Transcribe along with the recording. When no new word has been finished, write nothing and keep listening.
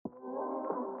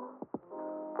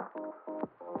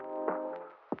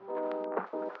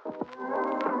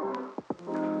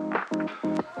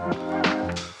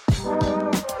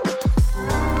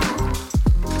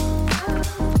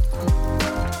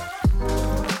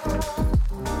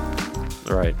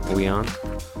All right, are we on?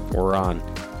 We're on.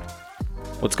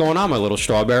 What's going on, my little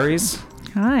strawberries?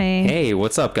 Hi. Hey,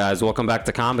 what's up, guys? Welcome back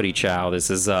to Comedy Chow. This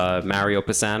is Mario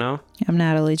Pisano. I'm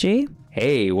Natalie G.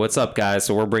 Hey, what's up, guys?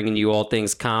 So we're bringing you all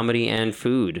things comedy and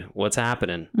food. What's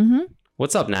happening?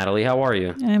 What's up, Natalie? How are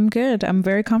you? I'm good. I'm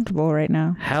very comfortable right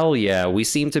now. Hell yeah. We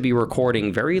seem to be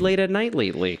recording very late at night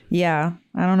lately. Yeah.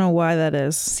 I don't know why that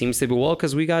is. Seems to be, well,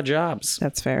 because we got jobs.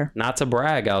 That's fair. Not to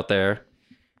brag out there.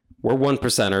 We're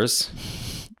 1%ers.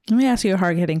 Let me ask you a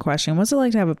hard-hitting question. What's it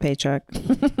like to have a paycheck?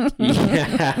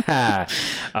 Yeah.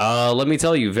 Let me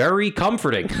tell you, very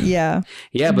comforting. Yeah.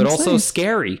 Yeah, but also nice.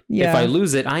 scary. Yeah. If I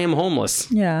lose it, I am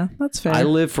homeless. Yeah, that's fair. I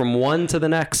live from one to the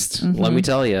next. Let me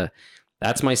tell you.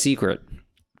 That's my secret.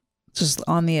 Just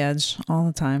on the edge all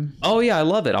the time. Oh, yeah, I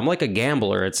love it. I'm like a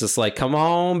gambler. It's just like, come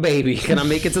on, baby. Can I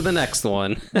make it to the next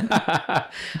one?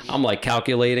 I'm like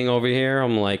calculating over here.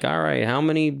 I'm like, all right, how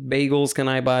many bagels can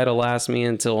I buy to last me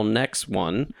until next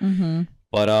one?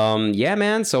 But yeah,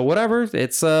 man. So whatever.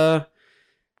 It's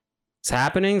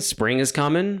happening. Spring is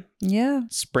coming. Yeah.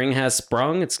 Spring has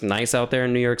sprung. It's nice out there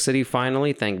in New York City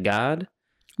finally. Thank God.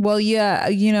 Well, yeah,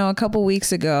 you know, a couple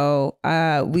weeks ago,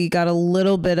 we got a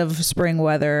little bit of spring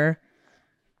weather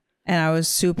and I was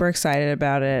super excited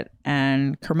about it.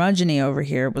 And Curmudgeon over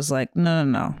here was like,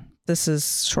 no, this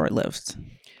is short-lived.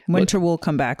 Winter will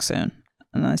come back soon.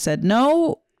 And I said,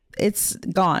 no, it's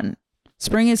gone.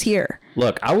 Spring is here.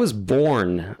 Look, I was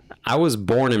born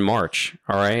in March.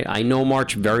 All right. I know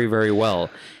March very, very well.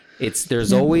 It's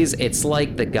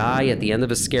like the guy at the end of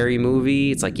a scary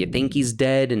movie. It's like you think he's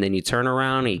dead and then you turn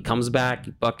around and he comes back,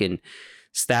 he fucking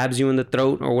stabs you in the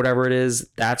throat or whatever it is.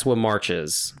 That's what March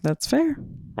is. That's fair.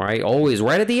 All right. Always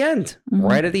right at the end.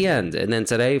 Right at the end. And then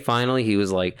today, finally, he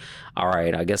was like, all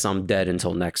right, I guess I'm dead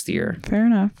until next year. Fair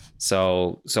enough.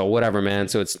 So whatever, man.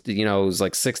 So it's, it was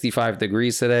like 65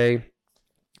 degrees today.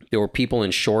 There were people in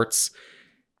shorts.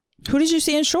 Who did you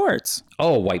see in shorts?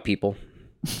 Oh, white people.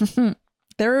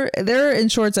 They're in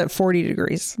shorts at 40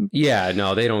 degrees. Yeah,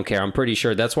 no, they don't care. I'm pretty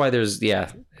sure that's why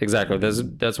exactly.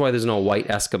 That's why there's no white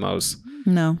Eskimos.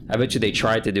 No. I bet you they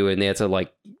tried to do it and they had to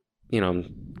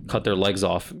cut their legs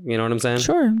off. You know what I'm saying?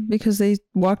 Sure, because they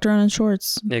walked around in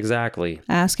shorts. Exactly.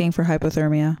 Asking for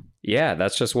hypothermia. Yeah,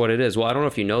 that's just what it is. Well, I don't know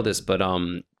if you know this, but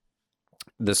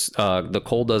the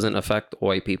cold doesn't affect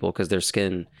white people because their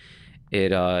skin,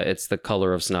 it's the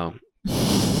color of snow.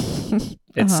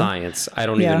 It's science. I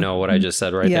don't even know what I just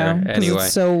said there. Anyway,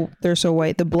 they're so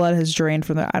white. The blood has drained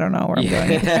from I don't know where I'm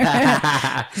going.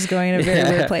 It's going in a very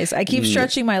weird place. I keep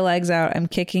stretching my legs out. I'm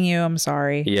kicking you. I'm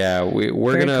sorry. Yeah,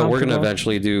 we're gonna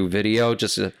eventually do video.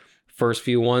 Just the first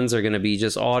few ones are gonna be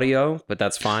just audio, but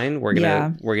that's fine. We're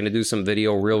gonna do some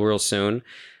video real soon.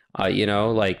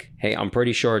 Hey, I'm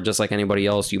pretty sure just like anybody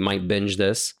else, you might binge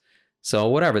this. So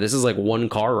whatever, this is like one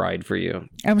car ride for you.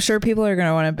 I'm sure people are going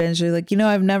to want to binge. They're like,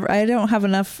 I don't have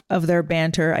enough of their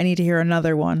banter. I need to hear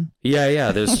another one.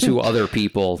 Yeah. There's two other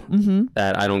people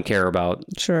that I don't care about.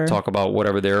 Sure. Talk about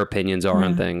whatever their opinions are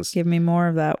on things. Give me more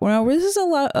of that. Well, this is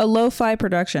a lo-fi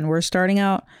production. We're starting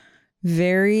out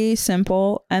very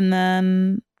simple and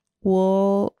then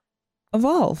we'll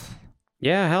evolve.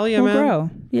 Yeah, hell yeah, we'll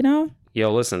man. Grow,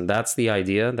 Yo, listen, that's the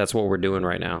idea. That's what we're doing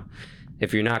right now.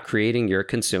 If you're not creating, you're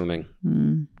consuming.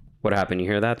 What happened? You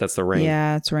hear that? That's the rain.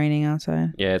 Yeah, it's raining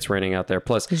outside. Yeah, it's raining out there.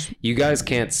 Plus, you guys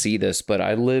can't see this, but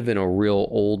I live in a real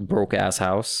old broke ass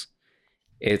house.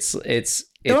 It's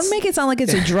Don't make it sound like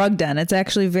it's a drug den. It's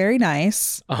actually very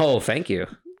nice. Oh, thank you.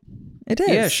 It is.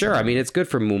 Yeah, sure. I mean, it's good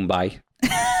for Mumbai.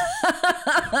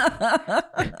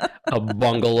 A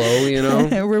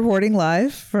bungalow, Reporting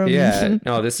live from. Yeah.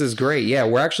 No, this is great. Yeah,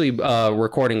 we're actually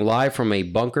recording live from a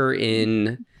bunker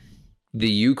in the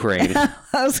Ukraine.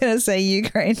 I was gonna say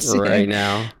Ukraine too. Right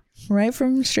now. Straight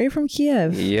from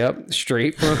Kiev. Yep,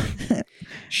 straight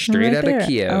out there. of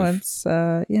Kiev. Oh,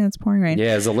 it's pouring rain.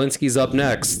 Yeah, Zelensky's up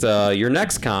next. Your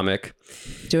next comic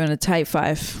doing a tight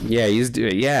 5. Yeah, he's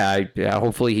doing. Yeah,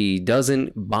 hopefully he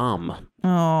doesn't bomb.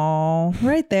 Oh,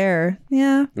 right there.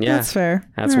 Yeah, that's fair.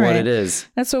 That's all what it is.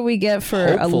 That's what we get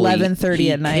for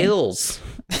 11:30 at night. Kills.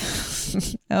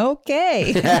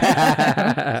 Okay.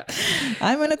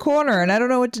 I'm in a corner and I don't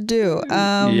know what to do.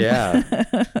 Yeah.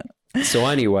 So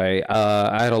anyway,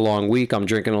 I had a long week. I'm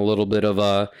drinking a little bit of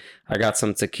I got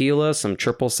some tequila, some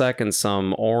triple sec, and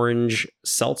some orange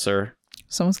seltzer.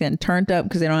 Someone's getting turned up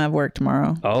because they don't have work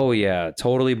tomorrow. Oh yeah,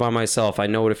 totally by myself. I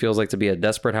know what it feels like to be a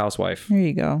desperate housewife. There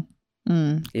you go.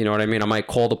 You know what I mean? I might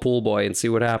call the pool boy and see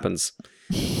what happens.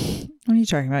 What are you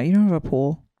talking about? You don't have a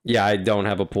pool. Yeah, I don't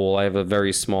have a pool. I have a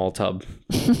very small tub.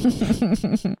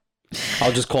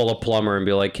 I'll just call a plumber and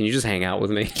be like, can you just hang out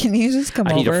with me? Can you just come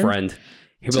over? I need a friend.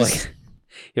 He'll be like,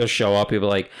 He'll show up. He'll be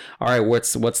like, all right,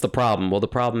 what's the problem? Well, the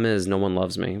problem is no one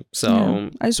loves me. So Yeah,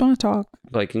 I just want to talk.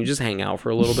 like, can you just hang out for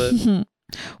a little bit?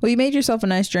 Well, you made yourself a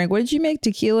nice drink. What did you make?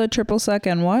 Tequila, triple sec,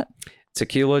 and what?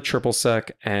 Tequila, triple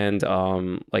sec, and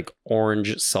like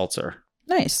orange seltzer.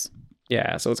 Nice.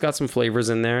 Yeah, so it's got some flavors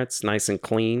in there. It's nice and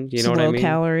clean. You It's know what I low mean?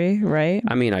 calorie, right?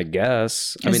 I mean, I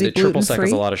guess. I Is mean, the it triple sec has a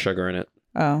gluten-free? lot of sugar in it.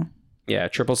 Oh, Yeah,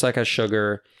 triple sec has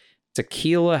sugar.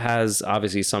 Tequila has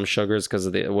obviously some sugars because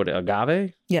of the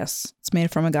agave. yes. It's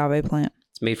made from agave plant.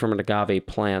 It's made from an agave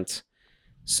plant,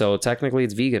 so technically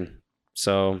it's vegan.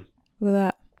 So Look at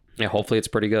that. yeah, hopefully it's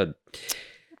pretty good.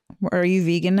 Are you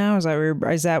vegan now? Is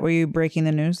that where you breaking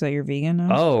the news that you're vegan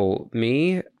now? Oh,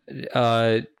 me?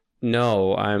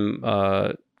 No,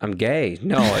 I'm gay.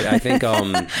 No, I think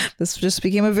This just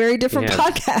became a very different yeah,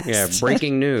 podcast. yeah,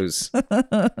 breaking news.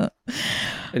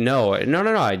 No.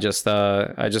 I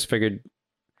just figured.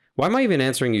 Why am I even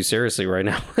answering you seriously right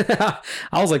now?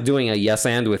 I was like doing a yes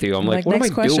and with you. I'm like, what am I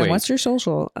next question. doing? What's your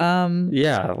social?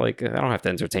 Yeah, like I don't have to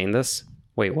entertain this.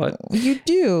 Wait, what? You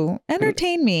do.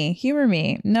 Entertain me. Humor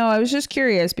me. No, I was just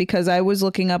curious because I was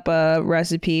looking up a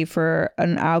recipe for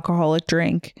an alcoholic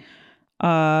drink.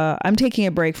 I'm taking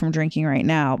a break from drinking right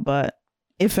now, but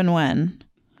if and when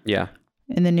Yeah.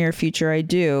 in the near future I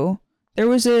do, there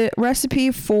was a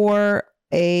recipe for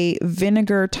a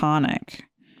vinegar tonic,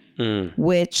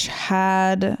 which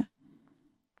had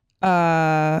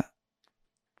apple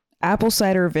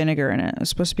cider vinegar in it. It's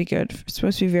supposed to be good. It's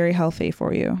supposed to be very healthy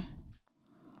for you.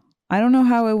 I don't know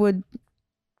how it would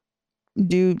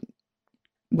do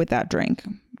with that drink,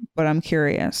 but I'm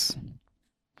curious.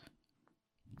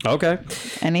 Okay.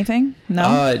 Anything?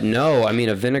 No? No. I mean,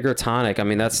 a vinegar tonic. I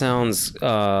mean, that sounds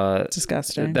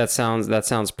Disgusting. That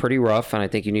sounds pretty rough, and I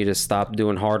think you need to stop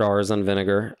doing hard R's on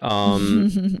vinegar.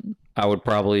 I would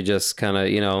probably just kind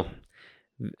of,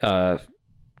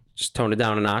 just tone it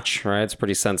down a notch, right? It's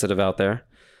pretty sensitive out there.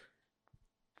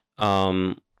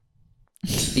 I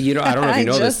don't know if you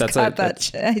know this.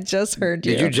 I just heard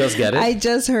you. Did you just get it? I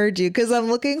just heard you because I'm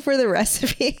looking for the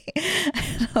recipe.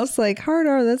 And I was like, hard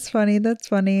R, that's funny. That's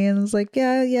funny. And I was like,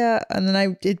 yeah. And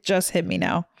then it just hit me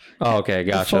now. Oh, okay.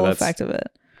 Gotcha. The full That's effect of it.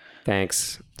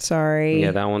 Thanks. Sorry. Yeah,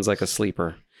 that one's like a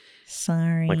sleeper.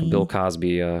 Sorry. Like a Bill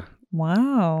Cosby.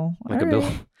 Wow. Like All a Bill.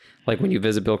 right. Like when you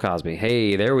visit Bill Cosby.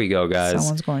 Hey, there we go, guys.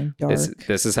 Someone's going dark.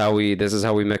 This is how we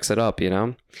mix it up, you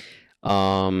know?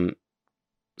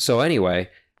 So anyway,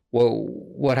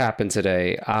 what happened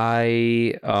today?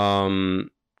 I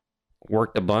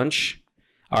worked a bunch.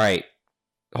 All right.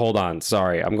 Hold on.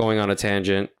 Sorry. I'm going on a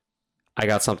tangent. I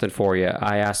got something for you.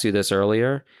 I asked you this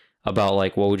earlier about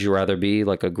like, what would you rather be,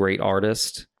 like a great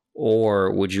artist,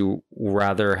 or would you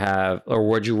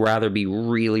rather be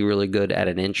really, really good at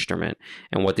an instrument?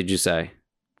 And what did you say?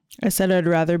 I said I'd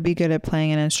rather be good at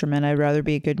playing an instrument. I'd rather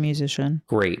be a good musician.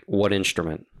 Great. What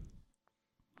instrument?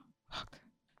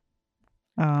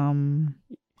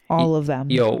 All of them.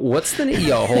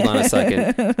 Hold on a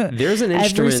second. There's an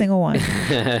instrument. Every single one.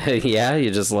 Yeah, you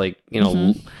just like, I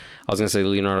was gonna say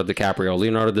Leonardo DiCaprio,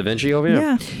 Leonardo da Vinci over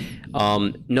here. Yeah.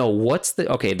 No,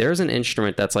 there's an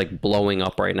instrument that's like blowing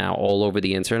up right now all over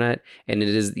the internet, and it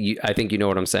is, I think you know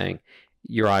what I'm saying.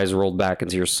 Your eyes rolled back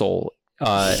into your soul.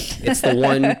 It's the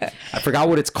one, I forgot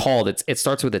what it's called. It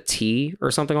starts with a T or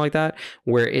something like that,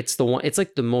 where it's the one, it's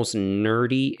like the most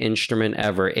nerdy instrument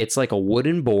ever. It's like a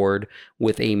wooden board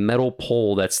with a metal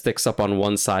pole that sticks up on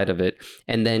one side of it.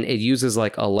 And then it uses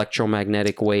like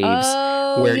electromagnetic waves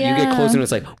where you get closer and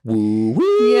it's like, woo,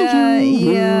 woo,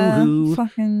 yeah. woo.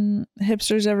 Fucking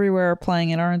hipsters everywhere are playing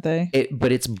it, aren't they?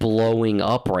 But it's blowing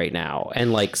up right now.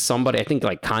 And like somebody, I think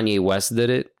like Kanye West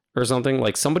did it or something,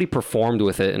 like somebody performed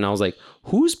with it, and I was like,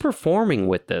 who's performing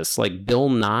with this? Like Bill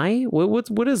Nye?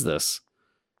 What is this?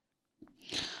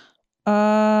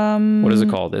 What is it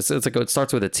called? It's like, it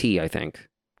starts with a T, I think.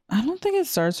 I don't think it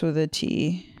starts with a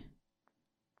T.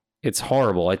 It's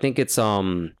horrible. I think it's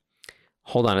hold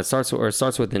on, it starts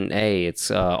with an A.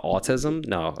 It's autism?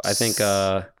 No, I think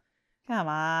Come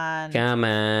on.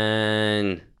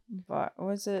 What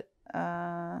was it?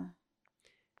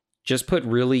 Just put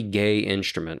really gay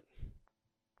instrument.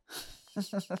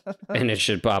 And it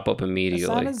should pop up immediately.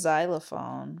 It's not a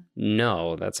xylophone.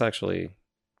 No, that's actually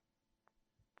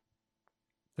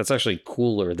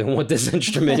cooler than what this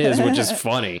instrument is, which is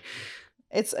funny.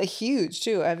 It's a huge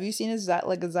too. Have you seen a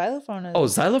xylophone? Oh,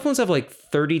 xylophones have like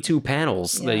 32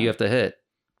 panels that you have to hit.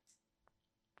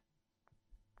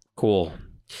 Cool.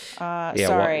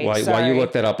 Sorry. While you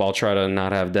look that up, I'll try to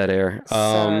not have dead air.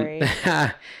 Sorry.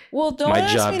 Well, don't my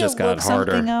ask job me just to got look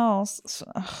harder. something else.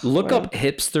 Look up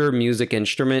hipster music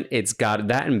instrument. It's got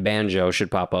that, and banjo should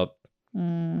pop up.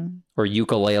 Or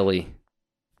ukulele.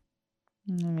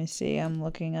 Let me see. I'm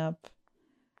looking up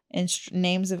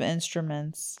names of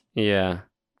instruments. Yeah.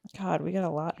 God, we got a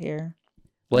lot here.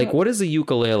 Like, what is a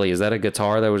ukulele? Is that a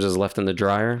guitar that was just left in the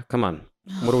dryer? Come on.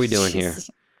 What are we doing here?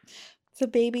 It's a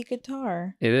baby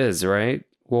guitar. It is, right?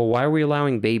 Well, why are we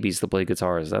allowing babies to play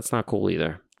guitars? That's not cool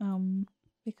either.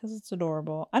 Because it's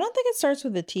adorable. I don't think it starts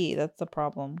with a T. That's the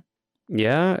problem.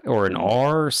 Yeah, or an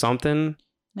R or something.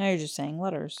 Now you're just saying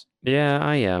letters. Yeah,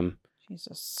 I am.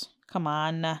 Jesus. Come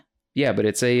on. Yeah, but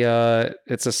it's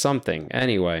a something.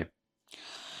 Anyway.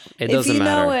 It doesn't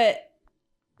matter. If you know it,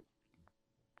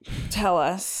 tell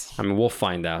us. I mean, we'll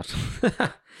find out.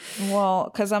 Well,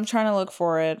 because I'm trying to look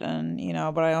for it, and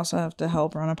but I also have to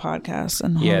help run a podcast.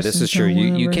 And yeah, this is true.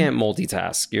 You can't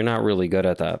multitask. You're not really good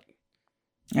at that.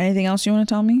 Anything else you want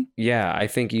to tell me? Yeah, I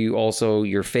think you also,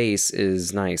 your face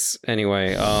is nice.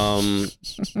 Anyway, I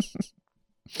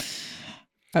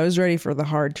was ready for the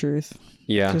hard truth.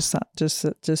 Yeah.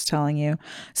 Just telling you.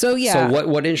 So yeah. So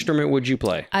what instrument would you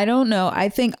play? I don't know. I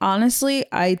think honestly,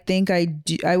 I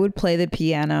would play the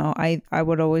piano. I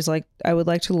would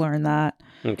like to learn that.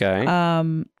 Okay.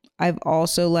 I've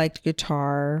also liked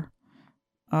guitar.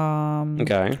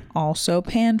 Okay. Also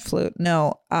pan flute.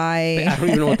 No, I don't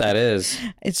even know what that is.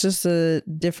 It's just a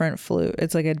different flute.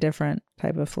 It's like a different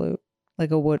type of flute.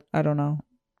 Like a wood. I don't know.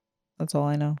 That's all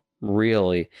I know.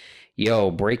 Really?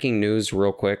 Yo, breaking news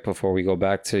real quick before we go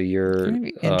back to your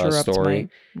story.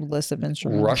 My list of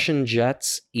instruments. Russian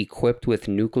jets equipped with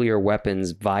nuclear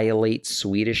weapons violate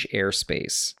Swedish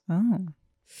airspace. Oh.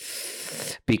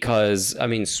 Because, I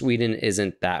mean, Sweden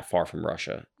isn't that far from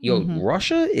Russia. Yo,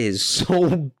 Russia is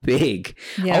so big.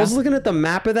 Yeah. I was looking at the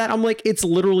map of that. I'm like, it's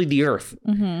literally the earth.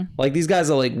 Like, these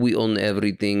guys are like, we own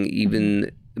everything,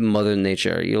 even Mother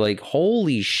Nature. You're like,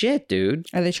 holy shit, dude.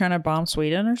 Are they trying to bomb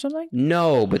Sweden or something?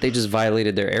 No, but they just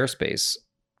violated their airspace.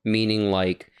 Meaning,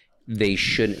 like, they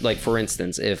shouldn't, like, for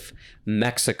instance, if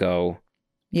Mexico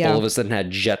all of a sudden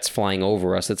had jets flying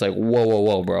over us, it's like,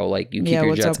 whoa, bro. Like, you keep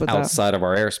your jets outside of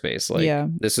our airspace. Like,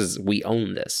 we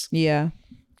own this. Yeah.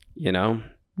 You know?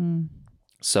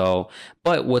 So,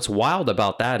 but what's wild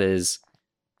about that is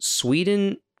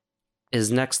Sweden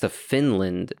is next to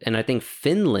Finland, and I think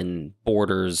Finland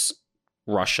borders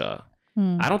Russia.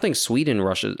 I don't think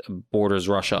Russia borders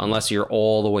Russia unless you're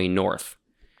all the way north.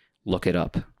 Look it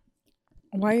up.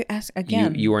 Why you ask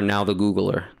again? You are now the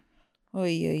Googler.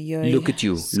 Oy. Look at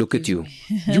you. Look at you.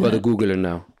 You are the Googler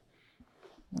now.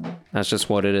 That's just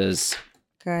what it is.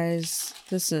 Guys,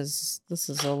 this is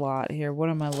a lot here. What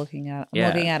am I looking at? I'm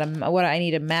looking at what I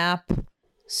need a map.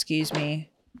 Excuse me.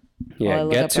 Yeah,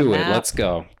 get to it. Let's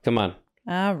go. Come on.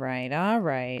 All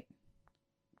right.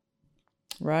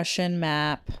 Russian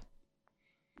map.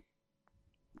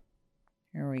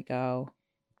 Here we go.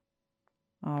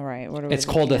 All right. What are we? It's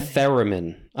called a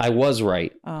theremin. I was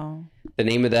right. Oh. The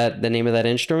name of that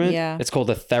instrument? Yeah. It's called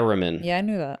a theremin. Yeah, I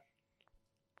knew that.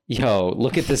 Yo,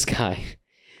 look at this guy.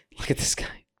 Look at this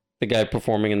guy. The guy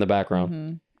performing in the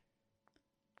background.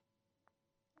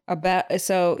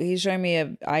 So he's showing me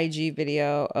a IG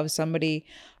video of somebody,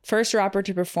 first rapper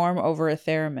to perform over a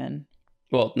theremin.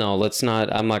 Well, no, let's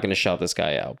not. I'm not going to shout this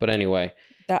guy out. But anyway.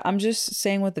 I'm just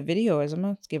saying what the video is. I'm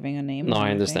not giving a name. No,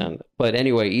 I understand. But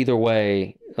anyway, either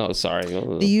way. Oh, sorry.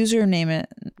 The username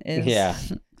is. Yeah.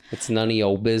 It's none of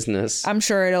your business. I'm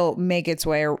sure it'll make its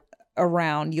way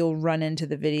around. You'll run into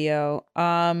the video.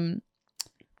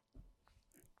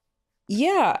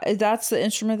 Yeah, that's the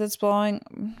instrument that's blowing.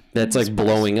 That's like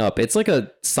blowing up. It's like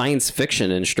a science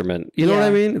fiction instrument. You know what I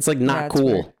mean? It's like not cool.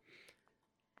 Weird.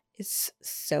 It's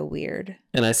so weird.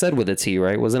 And I said with a T,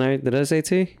 right? Wasn't I? Did I say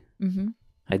T?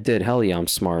 I did. Hell yeah, I'm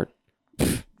smart.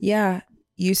 Yeah,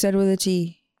 you said with a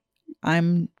T.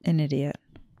 I'm an idiot.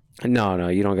 No,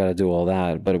 you don't got to do all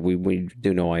that. But we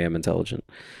do know I am intelligent.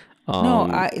 No,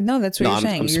 that's what you're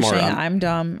saying. You're smart. saying I'm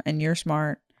dumb and you're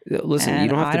smart. Listen, you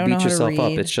don't have to beat yourself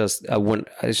up. It's just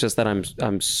that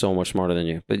I'm so much smarter than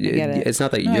you. But it's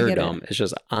not that you're dumb. It's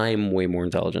just I'm way more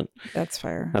intelligent. That's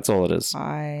fair. That's all it is.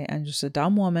 I am just a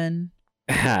dumb woman.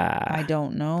 I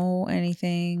don't know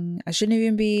anything. I shouldn't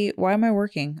even be. Why am I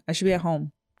working? I should be at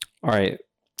home. All right.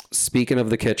 Speaking of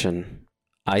the kitchen,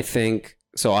 I think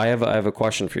so. I have a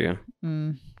question for you.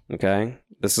 Okay.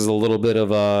 This is a little bit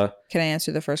of a. Can I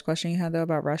answer the first question you had though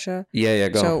about Russia? Yeah,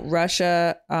 go. So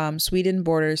Russia, Sweden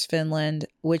borders Finland,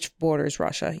 which borders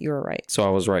Russia. You were right. So I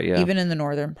was right. Yeah. Even in the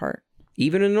northern part.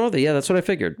 Even in northern, yeah, that's what I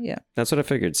figured. Yeah, that's what I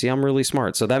figured. See, I'm really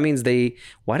smart. So that means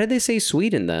why did they say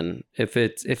Sweden then? If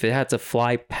it had to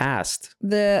fly past.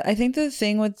 I think the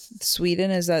thing with Sweden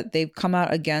is that they've come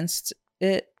out against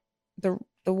it, the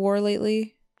war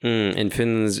lately. And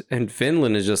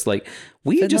Finland is just like,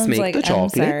 we just make like, the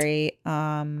chocolate.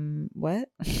 I'm sorry. What?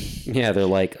 Yeah, they're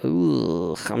like,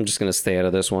 ugh, I'm just gonna stay out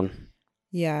of this one.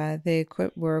 Yeah,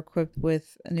 were equipped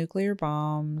with nuclear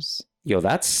bombs. Yo,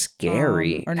 that's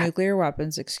scary. Or nuclear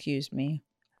weapons, excuse me.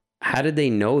 How did they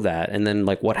know that? And then,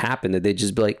 like, what happened? Did they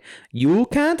just be like, you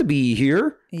can't be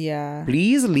here? Yeah.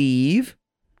 Please leave.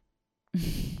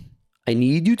 I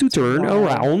need you to turn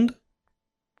around.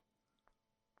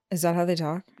 Is that how they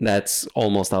talk? That's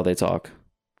almost how they talk.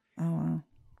 Oh,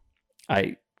 wow.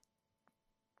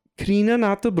 Krina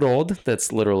not the brod.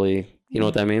 That's literally, you know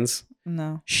what that means?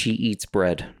 No. She eats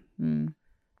bread. I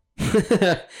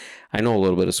know a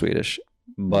little bit of Swedish,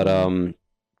 but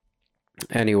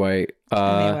anyway,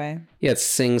 yeah, it's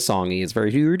sing-songy. It's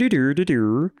very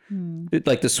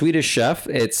like the Swedish chef.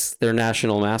 It's their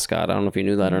national mascot. I don't know if you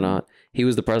knew that or not. He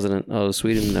was the president of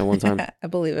Sweden at one time. I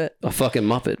believe it. A fucking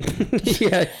Muppet.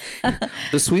 Yeah,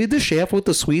 the Swedish chef with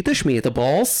the Swedish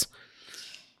meatballs.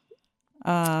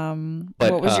 But,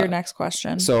 what was your next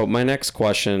question? So my next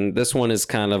question, this one is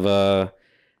kind of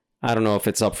I don't know if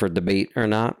it's up for debate or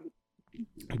not,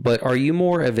 but are you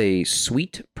more of a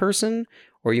sweet person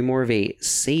or are you more of a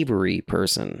savory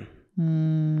person?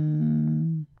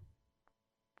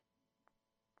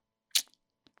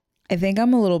 I think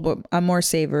I'm more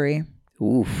savory.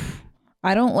 Oof.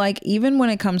 I don't like, even when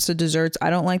it comes to desserts, I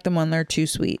don't like them when they're too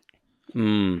sweet.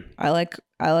 I like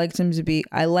them to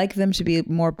be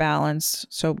more balanced,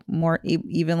 so more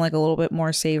even like a little bit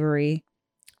more savory.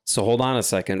 So hold on a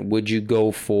second. Would you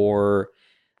go for,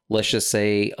 let's just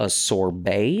say, a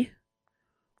sorbet,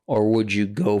 or would you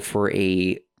go for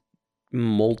a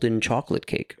molten chocolate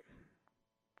cake?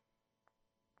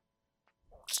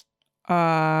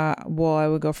 Well, I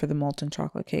would go for the molten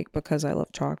chocolate cake because I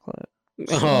love chocolate.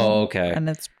 Oh, okay.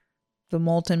 And the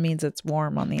molten means it's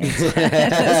warm on the inside.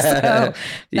 So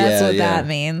that's what that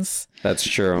means. That's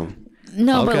true.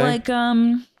 No, okay. But like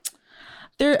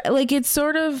they're like, it's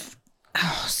sort of,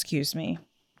 oh, excuse me.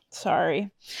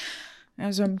 Sorry.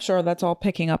 As I'm sure that's all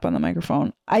picking up on the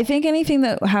microphone. I think anything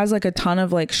that has like a ton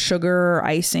of like sugar or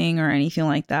icing or anything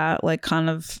like that, like kind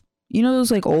of, you know,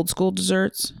 those like old school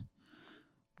desserts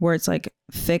where it's like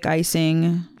thick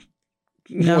icing.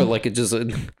 No, like it just,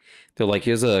 they're like,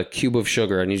 here's a cube of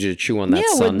sugar. I need you to chew on that.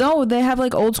 Yeah, son. No, they have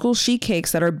like old school sheet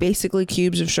cakes that are basically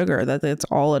cubes of sugar. That's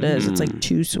all it is. It's like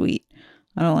too sweet.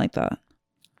 I don't like that.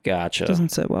 Gotcha. It doesn't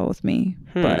sit well with me.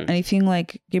 But anything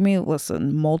like,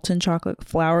 molten chocolate,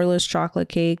 flourless chocolate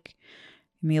cake.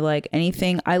 Give me like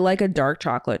anything. I like a dark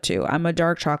chocolate too. I'm a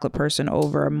dark chocolate person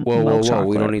over a milk chocolate.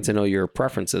 We don't need to know your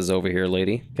preferences over here,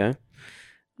 lady. Okay.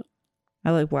 I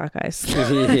like black ice.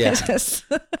 Yeah.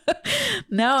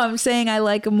 No, I'm saying I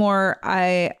like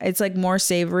it's like more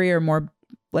savory or more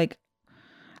like,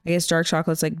 I guess dark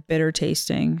chocolate's like bitter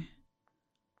tasting.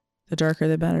 The darker,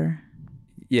 the better.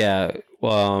 Yeah.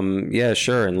 Yeah,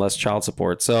 sure. And less child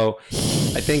support. So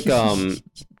I think,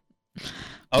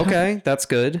 okay, that's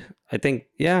good. I think,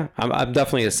 yeah, I'm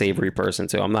definitely a savory person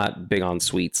too. I'm not big on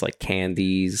sweets like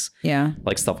candies. Yeah.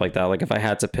 Like stuff like that. Like if I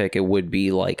had to pick, it would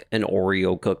be like an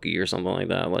Oreo cookie or something like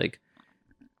that. Like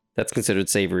that's considered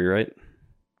savory, right?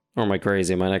 Or am I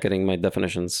crazy? Am I not getting my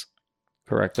definitions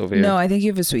correct over here? No, I think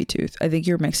you have a sweet tooth. I think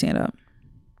you're mixing it up.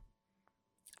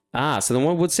 So then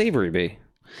what would savory be?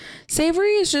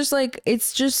 Savory is just like,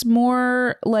 it's just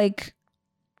more like,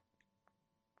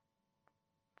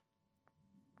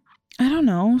 I don't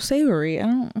know, savory. I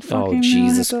don't fucking know.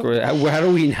 Jesus Christ.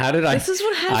 This is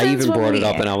what happens. I even brought it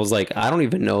up and I was like, I don't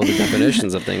even know the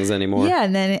definitions of things anymore. Yeah,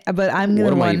 and then, but I'm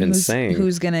the one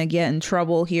who's going to get in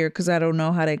trouble here because I don't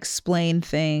know how to explain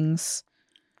things.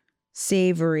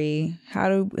 Savory.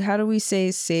 How do we say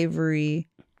savory?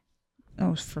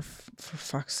 Oh, for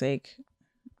fuck's sake.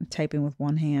 I'm typing with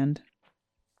one hand.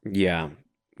 Yeah.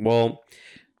 Well,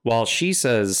 while she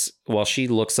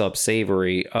looks up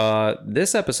savory,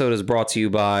 this episode is brought to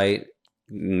you by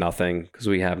nothing because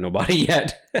we have nobody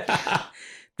yet.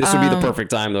 This would be the perfect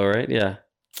time though, right? Yeah.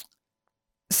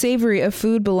 Savory, a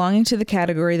food belonging to the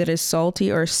category that is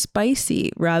salty or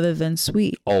spicy rather than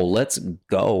sweet. Oh, let's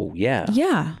go. Yeah.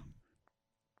 Yeah.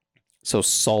 So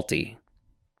salty.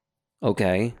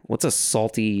 Okay. What's a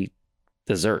salty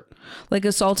dessert? Like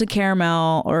a salted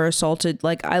caramel or a salted,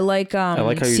 like I like how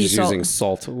you're just using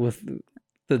salt with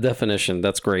the definition.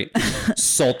 That's great.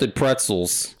 Salted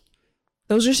pretzels.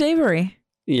 Those are savory.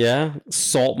 Yeah.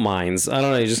 Salt mines. I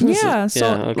don't know.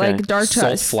 Okay. Like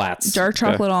salt flats. Dark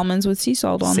chocolate almonds with sea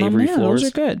salt on savory them. Yeah, floors.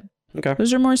 those are good. Okay.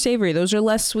 Those are more savory. Those are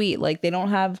less sweet. Like they don't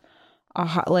have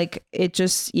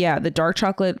the dark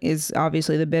chocolate is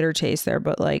obviously the bitter taste there,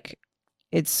 but like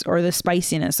or the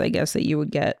spiciness, I guess, that you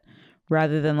would get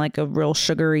rather than like a real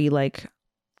sugary, like,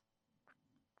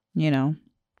 you know.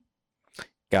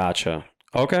 Gotcha.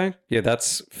 Okay. Yeah,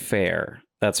 that's fair.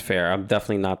 That's fair. I'm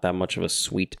definitely not that much of a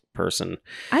sweet person.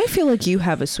 I feel like you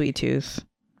have a sweet tooth.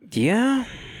 Yeah.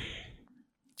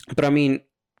 But I mean,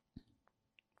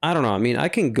 I don't know. I mean, I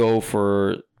can go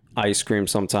for ice cream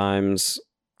sometimes.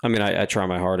 I mean, I try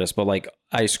my hardest, but like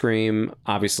ice cream,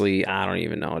 obviously, I don't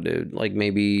even know, dude. Like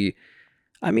maybe,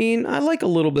 I mean, I like a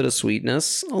little bit of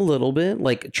sweetness, a little bit.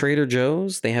 Like Trader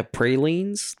Joe's, they have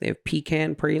pralines. They have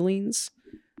pecan pralines.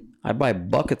 I buy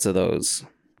buckets of those.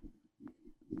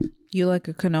 You like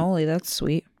a cannoli. That's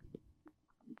sweet.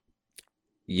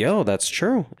 Yo, that's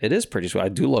true. It is pretty sweet. I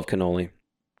do love cannoli.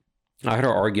 I had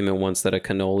an argument once that a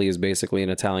cannoli is basically an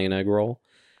Italian egg roll.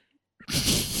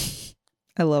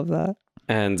 I love that.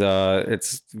 And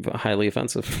it's highly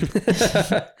offensive.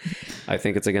 I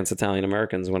think it's against Italian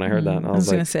Americans when I heard that. I was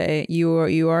like, going to say,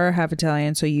 you are half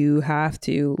Italian, so you have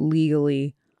to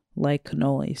legally like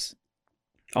cannolis.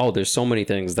 Oh, there's so many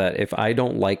things that if I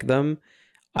don't like them,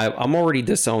 I'm already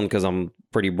disowned because I'm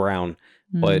pretty brown.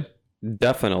 But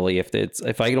definitely,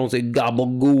 if I don't say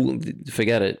gabagool,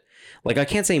 forget it. Like I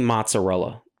can't say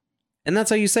mozzarella, and that's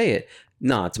how you say it.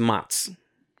 No, it's mozz.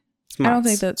 I don't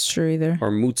think that's true either.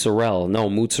 Or mozzarella. No,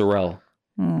 mozzarella.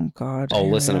 Oh God. Oh,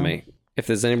 listen to me. If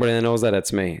there's anybody that knows that,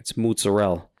 it's me. It's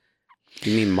mozzarella.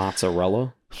 You mean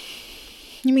mozzarella?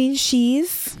 You mean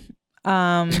cheese?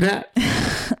 Of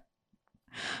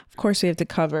course, we have to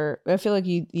cover. I feel like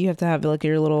you have to have like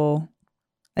your little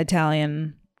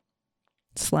Italian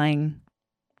slang.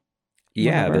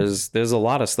 Yeah, Whatever. there's a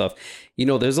lot of stuff. You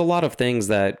know, there's a lot of things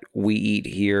that we eat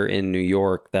here in New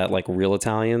York that like real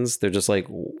Italians, they're just like,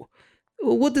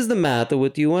 what is the matter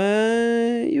with you?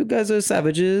 You guys are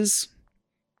savages.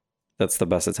 That's the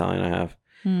best Italian I have.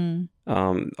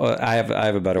 I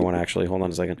have a better one actually. Hold on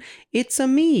a second. It's a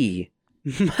me,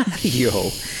 Mario.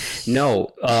 No,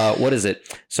 what is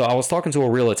it? So I was talking to a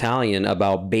real Italian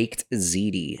about baked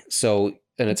ziti. So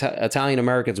Italian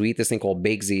Americans, we eat this thing called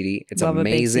baked ziti. It's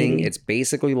amazing. It's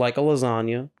basically like a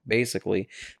lasagna, basically,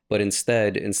 but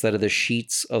instead of the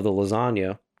sheets of the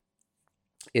lasagna,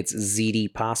 it's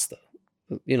ziti pasta.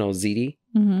 You know, ziti,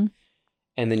 and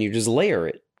then you just layer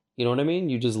it. You know what I mean?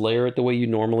 You just layer it the way you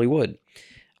normally would.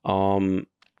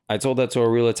 I told that to a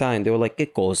real Italian. They were like, "Che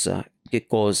cosa? Che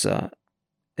cosa?"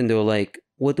 And they were like,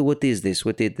 "What is this?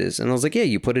 What is this?" And I was like, "Yeah,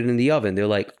 you put it in the oven." They're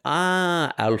like,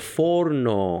 "Ah, al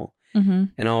forno."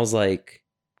 And I was like,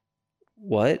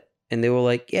 "What?" And they were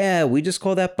like, "Yeah, we just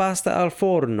call that pasta al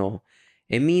forno.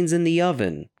 It means in the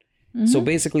oven." So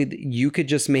basically, you could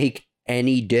just make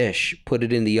any dish, put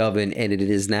it in the oven, and it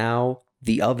is now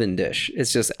the oven dish.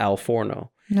 It's just al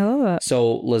forno. I love that.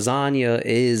 So lasagna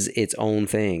is its own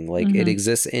thing. Like it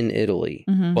exists in Italy,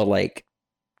 but like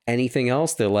anything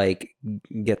else, they're like,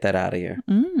 get that out of here.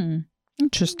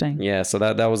 Interesting. Yeah. So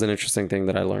that was an interesting thing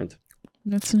that I learned.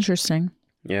 That's interesting.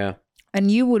 Yeah.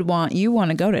 And you want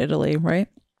to go to Italy, right?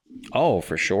 Oh,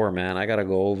 for sure, man. I got to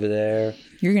go over there.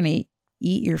 You're going to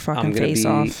eat your fucking face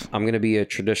off. I'm going to be a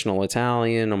traditional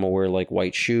Italian. I'm going to wear like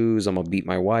white shoes. I'm going to beat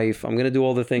my wife. I'm going to do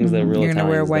all the things that real Italians do. You're going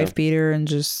to wear a wife beater and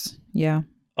just, yeah.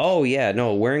 Oh, yeah.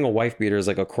 No, wearing a wife beater is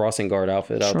like a crossing guard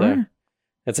outfit out there.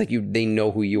 It's like they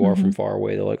know who you are from far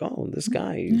away. They're like, oh, this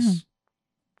guy,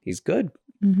 he's good.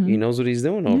 He knows what he's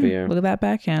doing over here. Look at that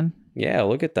backhand. Yeah,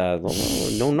 look at that.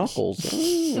 No knuckles.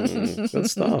 Good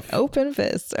stuff. Open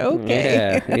fist.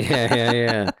 Okay.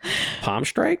 Yeah. Palm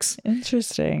strikes.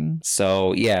 Interesting.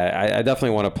 So, yeah, I definitely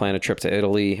want to plan a trip to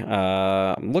Italy.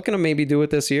 I'm looking to maybe do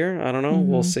it this year. I don't know.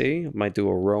 We'll see. Might do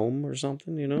a Rome or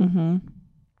something, you know?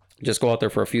 Just go out there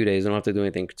for a few days. I don't have to do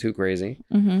anything too crazy.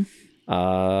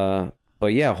 But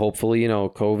yeah, hopefully, you know,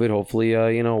 COVID, hopefully,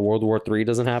 you know, World War III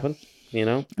doesn't happen. You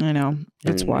know, I know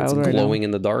it's wild. It's glowing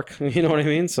in the dark. You know what I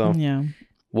mean? So yeah,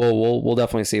 we'll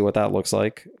definitely see what that looks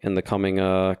like in the coming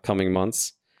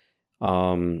months.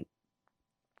 But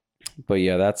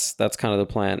yeah, that's kind of the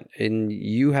plan. And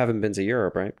you haven't been to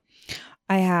Europe, right?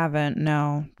 I haven't.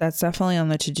 No, that's definitely on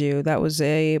the to do. That was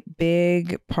a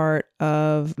big part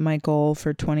of my goal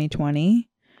for 2020.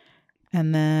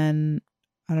 And then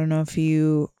I don't know if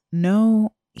you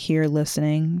know here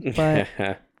listening, but.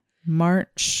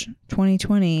 March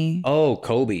 2020. Oh,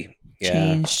 Kobe. Yeah.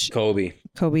 Changed. Kobe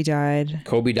died.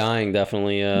 Kobe dying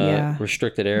definitely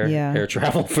restricted air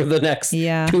travel for the next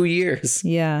 2 years.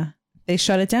 Yeah. They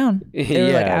shut it down. They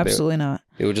were like, absolutely not.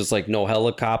 It was just like no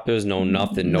helicopters, no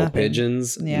nothing. No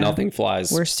pigeons, nothing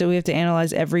flies. We have to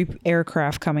analyze every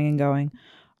aircraft coming and going.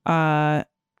 And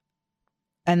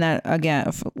that,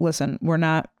 again, listen, we're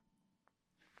not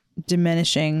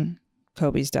diminishing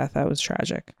Kobe's death. That was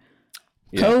tragic.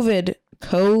 Yeah.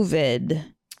 COVID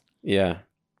Yeah.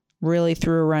 really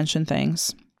threw a wrench in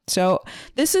things. So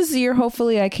this is the year,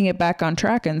 hopefully I can get back on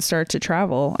track and start to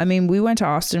travel. I mean, we went to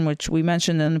Austin, which we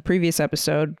mentioned in the previous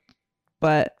episode,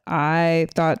 but I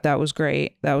thought that was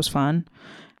great. That was fun.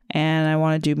 And I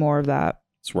want to do more of that.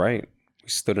 That's right. We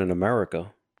stood in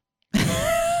America.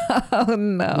 Oh,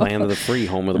 no. Land of the free,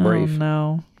 home of the brave. Oh,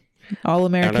 no. All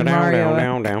American Mario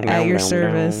at your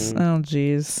service. Oh,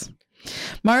 jeez.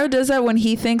 Mario does that when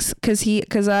he thinks,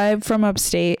 because I'm from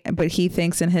upstate, but he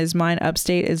thinks in his mind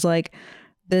upstate is like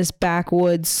this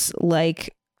backwoods,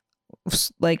 like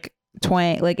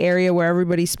twang, like area where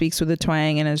everybody speaks with a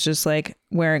twang and is just like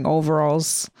wearing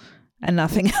overalls and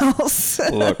nothing else.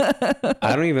 Look,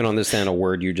 I don't even understand a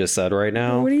word you just said right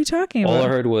now. What are you talking about? All I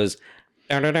heard was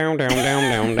down, down, down, down,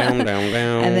 down, down, down,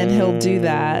 down. And then he'll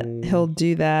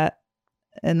do that.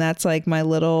 And that's like my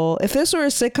little, if this were a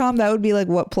sitcom, that would be like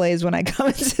what plays when I come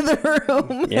into the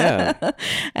room. Yeah.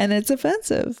 And it's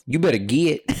offensive. You better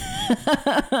get.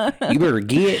 You better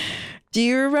get. Do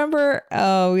you remember?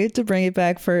 Oh, we have to bring it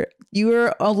back you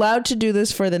were allowed to do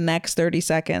this for the next 30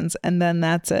 seconds and then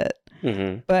that's it.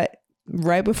 Mm-hmm. But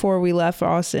right before we left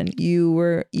Austin,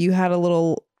 you had a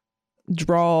little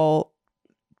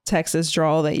Texas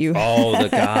drawl that you Oh, the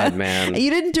God, man.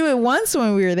 You didn't do it once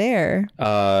when we were there.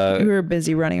 We were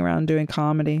busy running around doing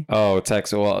comedy. Oh,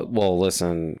 Texas. Well,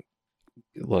 listen,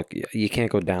 look, you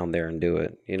can't go down there and do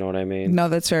it. You know what I mean? No,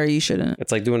 that's fair. You shouldn't.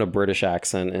 It's like doing a British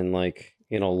accent in like,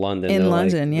 London. In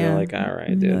London, yeah. They're like, all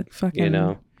right, dude. Like, fucking,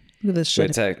 look at this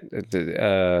shit.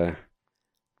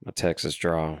 my Texas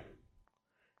draw.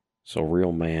 So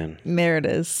real man. There it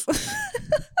is.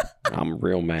 I'm a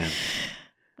real man.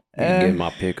 You can get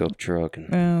my pickup truck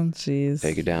and jeez,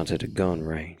 take it down to the gun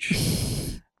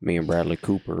range. Me and Bradley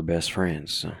Cooper are best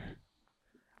friends, so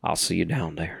I'll see you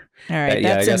down there. All right,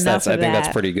 yeah, I guess I think that's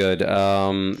pretty good.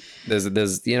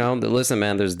 There's listen,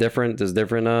 man, there's different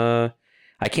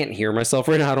I can't hear myself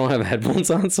right now. I don't have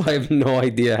headphones on, so I have no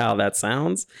idea how that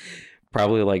sounds.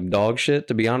 Probably like dog shit,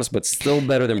 to be honest, but still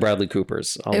better than Bradley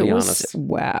Cooper's. I'll be honest.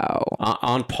 Wow.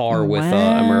 On par with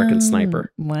American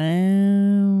Sniper.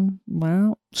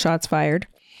 Wow. Shots fired.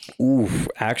 Oof.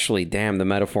 Actually, damn, the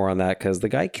metaphor on that, because the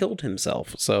guy killed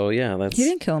himself. So yeah, He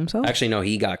didn't kill himself. Actually, no,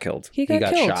 he got killed. He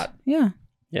got killed. Shot. Yeah.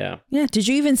 Yeah. Yeah. Did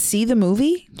you even see the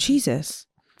movie? Jesus.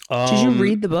 Did you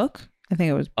read the book? I think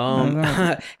it was.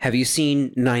 Have you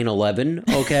seen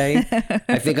 9/11? Okay.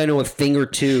 I think I know a thing or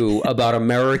two about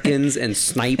Americans and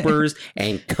snipers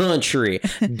and country.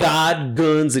 God,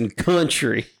 guns, and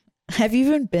country. Have you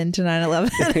even been to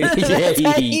 9/11?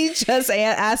 Yeah, you just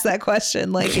asked that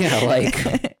question. Like, yeah,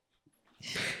 like.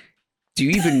 Do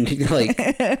you even like?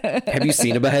 Have you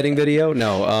seen a beheading video?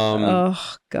 No. Oh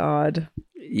God.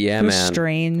 Yeah, man.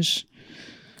 Strange.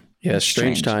 Yeah,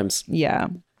 strange times. Yeah.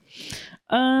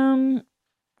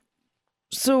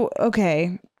 So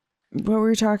okay, what were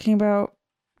we talking about?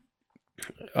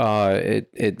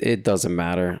 It doesn't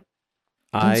matter.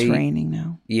 It's raining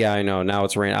now. Yeah, I know. Now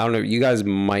it's raining. I don't know. You guys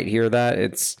might hear that.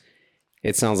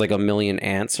 It sounds like a million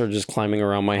ants are just climbing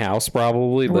around my house,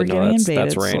 probably. We're but no,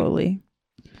 that's rain. Slowly.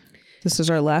 This is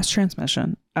our last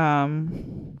transmission.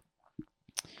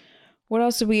 What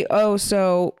else did we? Oh,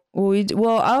 so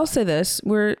I'll say this.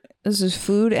 This is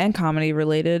food and comedy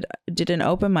related. Did an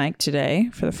open mic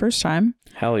today for the first time.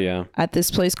 Hell yeah! At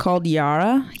this place called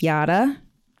Yada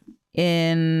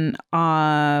in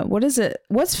what is it?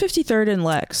 What's 53rd and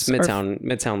Lex?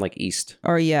 Midtown, like east.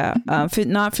 Or yeah, not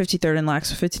 53rd and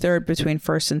Lex, 53rd between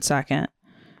 1st and 2nd.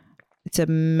 It's a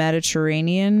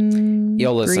Mediterranean.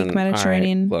 Yo, listen, Greek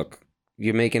Mediterranean. All right, look.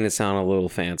 You're making it sound a little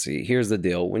fancy. Here's the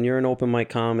deal. When you're an open mic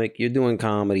comic, you're doing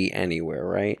comedy anywhere,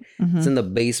 right? Mm-hmm. It's in the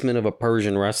basement of a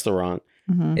Persian restaurant.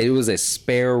 Mm-hmm. It was a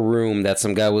spare room that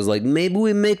some guy was like, maybe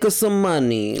we make us some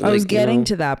money. I was getting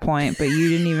to that point, but you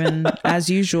didn't even, as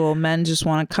usual, men just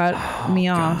want to cut me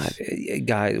off.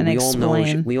 Guy, we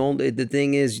explain. all know. The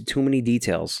thing is, too many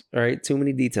details. All right, too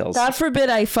many details. God forbid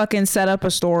I fucking set up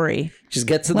a story. Just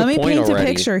get to the point already. Let me paint a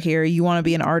picture here. You want to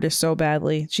be an artist so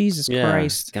badly. Jesus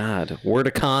Christ. God, word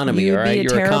economy. You'd all right, be a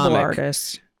you're terrible a comic.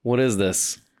 artist. What is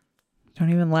this? Don't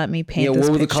even let me paint.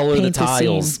 What were the color of the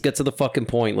tiles? Get to the fucking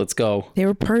point. Let's go. They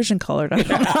were Persian colored. I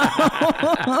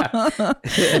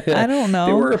don't know.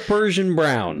 They were a Persian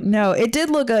brown. No, it did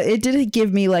look. It did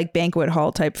give me like banquet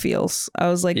hall type feels. I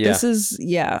was like, this is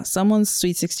someone's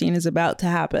Sweet 16 is about to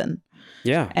happen.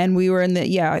 Yeah. And we were in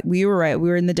the we were right. We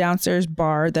were in the downstairs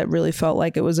bar that really felt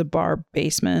like it was a bar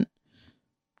basement.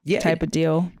 Type of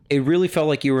deal. It really felt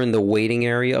like you were in the waiting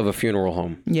area of a funeral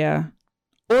home. Yeah.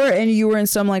 And you were in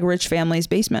some like rich family's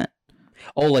basement.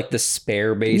 Oh, like the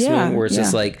spare basement where it's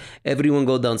just like everyone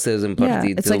go downstairs and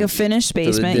party. It's like a finished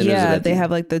basement. Yeah, they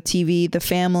have like the TV, the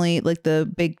family, like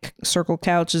the big circle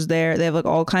couches there. They have like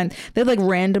all kinds. They have like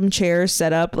random chairs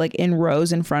set up like in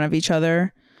rows in front of each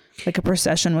other. Like a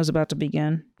procession was about to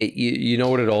begin. You know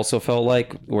what it also felt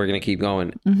like? We're going to keep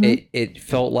going. It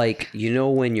felt like,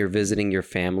 when you're visiting your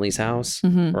family's house,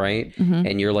 right?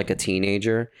 And you're like a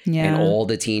teenager and all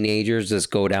the teenagers just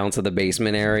go down to the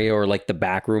basement area or like the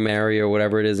back room area or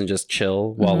whatever it is and just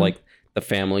chill while like the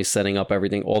family's setting up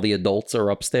everything. All the adults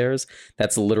are upstairs.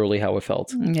 That's literally how it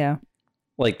felt. Yeah.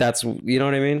 Like that's, you know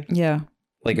what I mean? Yeah.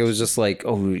 Like it was just like,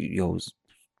 oh, yo,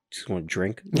 just want to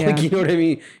drink. Yeah. Like, you know what I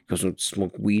mean? Goes and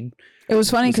smoke weed. It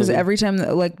was funny because every time,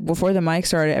 like before the mic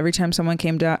started, every time someone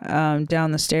came down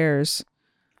the stairs,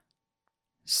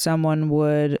 someone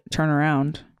would turn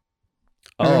around.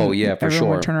 Oh yeah, for everyone sure.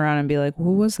 Would turn around and be like,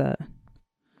 "Who was that?"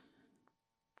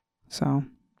 So.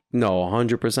 No,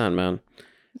 100%, man.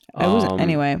 It was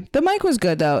anyway. The mic was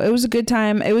good though. It was a good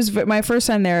time. It was my first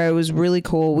time there. It was really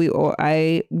cool.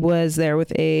 I was there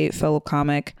with a fellow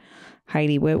comic,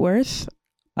 Heidi Whitworth.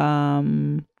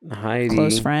 Heidi.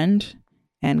 Close friend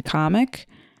and comic,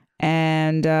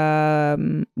 and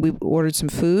we ordered some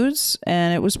foods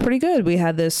and it was pretty good. We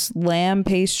had this lamb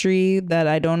pastry that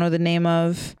I don't know the name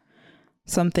of,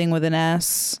 something with an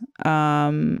S,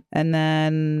 and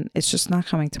then it's just not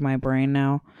coming to my brain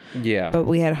now. Yeah, but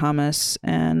we had hummus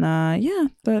and that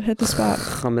hit the spot.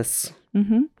 Hummus.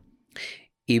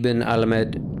 Ibn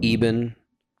Alamed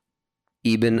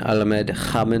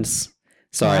Hummus.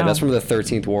 Sorry, wow. That's from the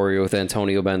 13th Warrior with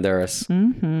Antonio Banderas.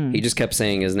 He just kept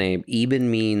saying his name. Ibn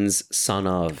means son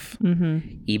of.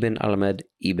 Ibn Alamed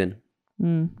Ibn.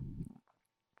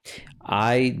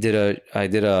 I did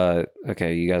a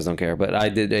okay, you guys don't care, but I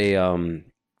did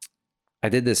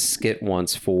this skit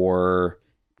once for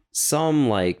some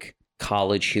like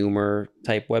college humor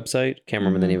type website. Can't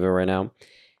remember the name of it right now.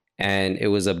 And it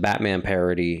was a Batman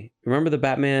parody. Remember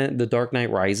the Dark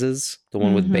Knight Rises? The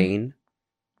one with Bane?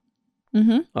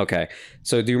 Okay.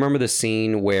 So do you remember the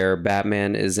scene where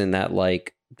Batman is in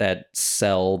that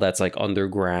cell that's like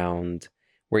underground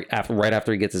where right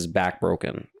after he gets his back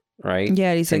broken, right?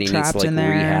 Yeah, he's like trapped in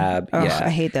there. Rehab. Oh, yeah. I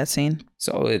hate that scene.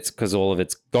 So it's because all of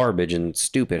it's garbage and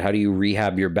stupid. How do you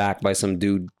rehab your back by some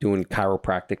dude doing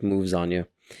chiropractic moves on you?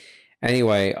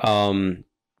 Anyway,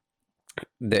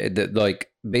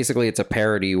 basically it's a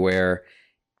parody where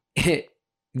do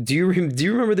you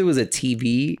remember there was a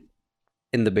TV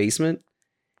in the basement?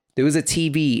 There was a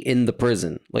TV in the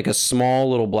prison, like a small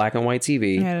little black and white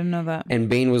TV. I didn't know that. And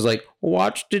Bane was like,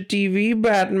 "Watch the TV,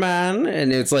 Batman."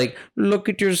 And it's like, "Look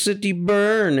at your city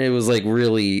burn." It was like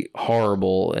really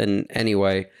horrible. And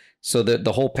anyway, so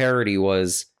the whole parody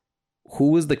was,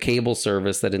 who was the cable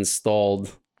service that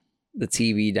installed the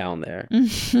TV down there?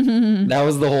 That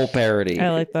was the whole parody.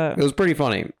 I like that. It was pretty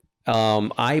funny.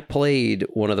 I played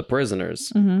one of the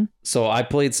prisoners. So I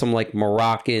played some like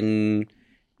Moroccan,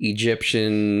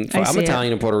 Egyptian. I'm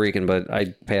Italian and Puerto Rican, but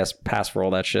I pass for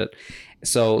all that shit.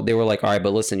 So they were like, all right,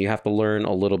 but listen, you have to learn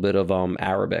a little bit of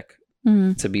Arabic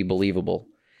to be believable.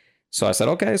 So I said,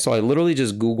 okay. So I literally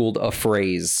just Googled a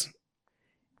phrase.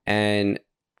 And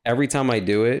every time I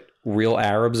do it, real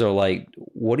Arabs are like,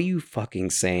 what are you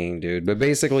fucking saying, dude? But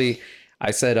basically,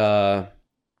 I said, Ana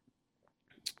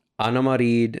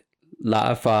Marid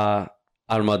La'afa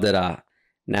Al-Madara.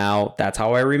 Now, that's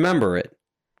how I remember it.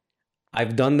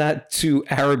 I've done that to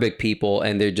Arabic people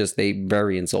and they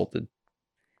very insulted.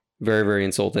 Very, very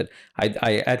insulted.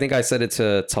 I think I said it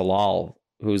to Talal,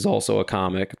 who's also a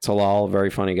comic. Talal, very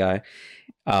funny guy.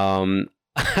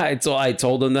 I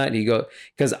told him that. He go,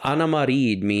 because Ana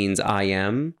Marid means I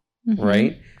am,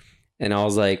 right? And I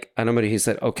was like, Ana Marid, he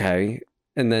said, okay.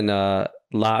 And then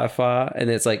La'afa, and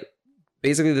it's like,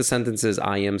 basically the sentence is,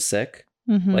 I am sick.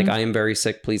 Like, I am very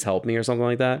sick, please help me, or something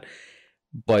like that.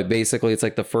 But basically, it's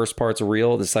like the first part's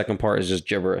real. The second part is just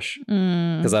gibberish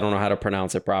because I don't know how to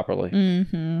pronounce it properly.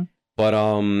 But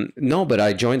no, but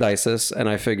I joined ISIS and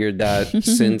I figured that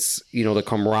since, the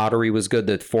camaraderie was good,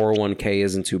 that 401k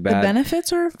isn't too bad. The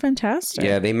benefits are fantastic.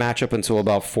 Yeah, they match up until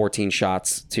about 14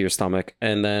 shots to your stomach.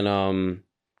 And then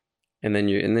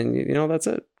that's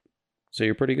it. So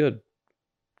you're pretty good.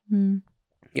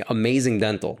 Yeah, amazing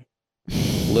dental.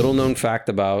 Little known fact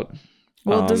about.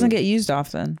 Well, it doesn't get used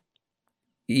often.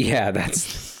 Yeah,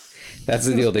 that's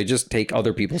the deal. They just take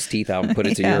other people's teeth out and put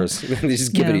it to yours. They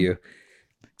just give it to you.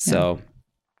 So,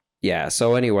 yeah.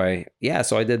 So anyway,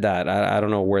 so I did that. I don't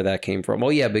know where that came from. Oh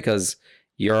yeah, because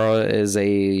Yara is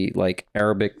a like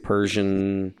Arabic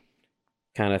Persian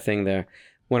kind of thing there.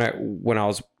 When I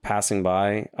was passing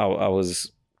by, I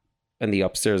was in the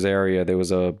upstairs area, there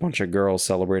was a bunch of girls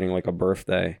celebrating like a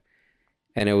birthday.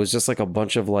 And it was just like a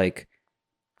bunch of like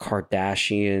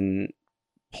Kardashian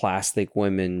plastic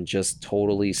women just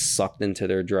totally sucked into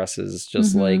their dresses.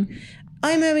 Just like,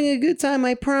 I'm having a good time,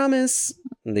 I promise.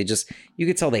 And you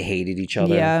could tell they hated each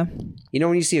other. Yeah. You know,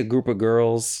 when you see a group of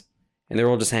girls and they're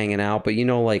all just hanging out, but you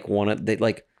know, like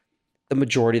the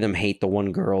majority of them hate the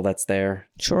one girl that's there.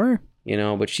 Sure. You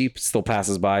know, but she still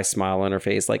passes by, smile on her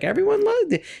face, like, everyone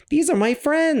loved it. These are my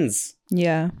friends.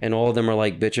 Yeah. And all of them are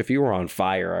like, bitch, if you were on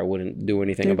fire, I wouldn't do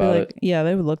anything about it. Yeah,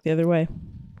 they would look the other way.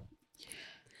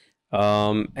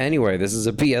 Anyway, this is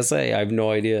a PSA. I have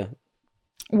no idea.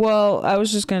 Well, I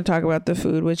was just going to talk about the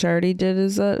food, which I already did,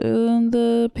 is that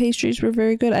the pastries were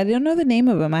very good. I don't know the name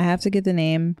of them. I have to get the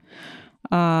name.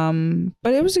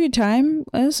 But it was a good time.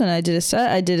 Listen, I did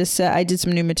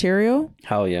some new material.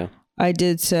 Hell yeah. I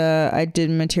did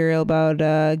material about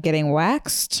getting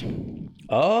waxed.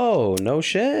 Oh, no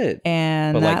shit.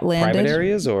 And but that like landed. Private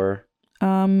areas or?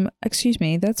 Excuse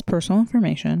me, that's personal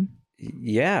information.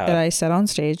 Yeah. That I said on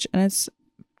stage, and it's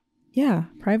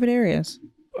private areas.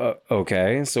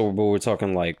 Okay, so but we're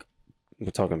talking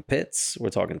pits, we're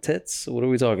talking tits. What are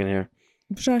we talking here?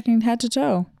 We're talking head to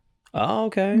toe. Oh,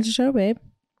 okay. Head to toe, babe.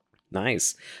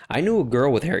 Nice. I knew a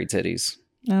girl with hairy titties.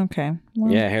 Okay.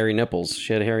 Well, yeah, hairy nipples.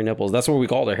 She had hairy nipples. That's what we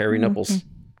called her, hairy nipples.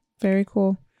 Very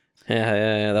cool.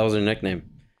 Yeah. That was her nickname.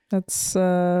 That's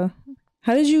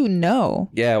how did you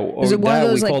know? Yeah, was it one of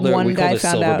those like one guy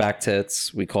found out? Silverback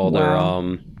tits. We called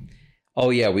her oh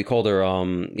yeah, we called her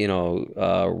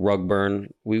rug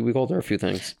burn. We called her a few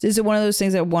things. Is it one of those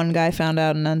things that one guy found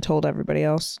out and then told everybody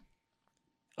else?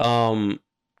 I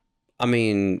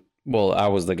mean, well, I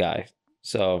was the guy.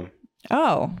 So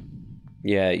oh.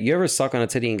 Yeah, you ever suck on a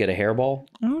titty and get a hairball?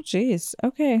 Oh geez.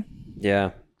 Okay.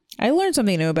 Yeah. I learn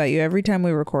something new about you every time we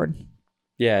record.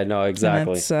 Yeah, no,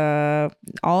 exactly. And that's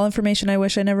all information I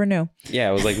wish I never knew.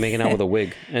 Yeah, it was like making out with a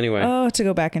wig. Anyway. Oh, to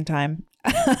go back in time.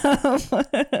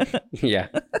 Yeah.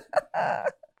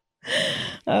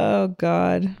 Oh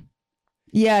God.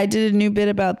 Yeah, I did a new bit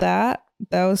about that.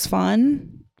 That was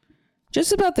fun.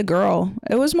 Just about the girl.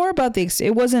 It was more about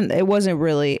it wasn't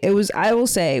really. It was, I will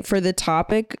say, for the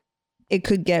topic, it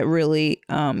could get really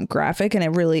graphic, and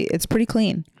it's pretty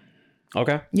clean.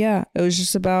 Okay. Yeah, it was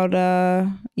just about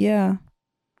it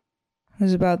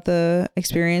was about the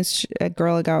experience. A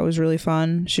girl I got was really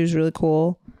fun. She was really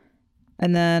cool.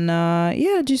 And then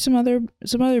do some other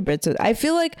bits. I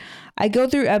feel like I go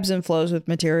through ebbs and flows with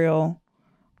material.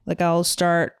 Like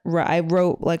I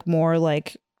wrote like more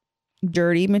like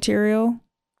dirty material.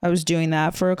 I was doing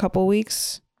that for a couple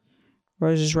weeks, where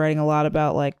I was just writing a lot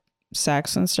about like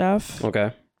sex and stuff.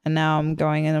 Okay. And now I'm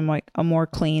going in like a more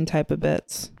clean type of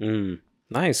bits.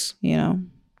 Nice. You know?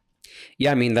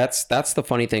 Yeah, I mean, that's the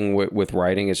funny thing with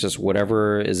writing. It's just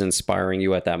whatever is inspiring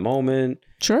you at that moment.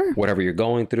 Sure. Whatever you're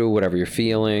going through, whatever you're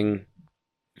feeling.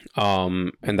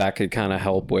 And that could kind of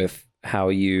help with how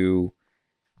you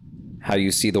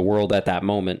see the world at that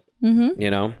moment. Mm-hmm.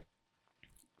 You know?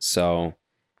 So,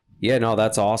 yeah, no,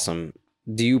 that's awesome.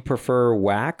 Do you prefer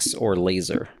wax or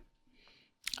laser?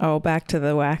 Oh, back to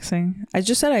the waxing. I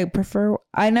just said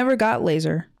I never got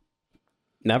laser.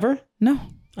 Never? No.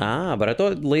 But I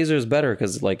thought laser is better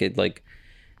because I don't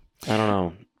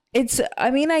know.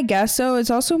 I guess so. It's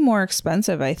also more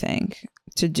expensive, I think,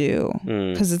 to do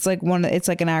because it's like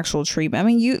an actual treatment. I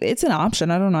mean, it's an option.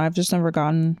 I don't know. I've just never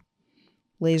gotten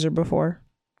laser before.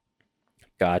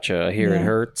 Gotcha. I hear it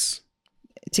hurts.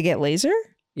 To get laser?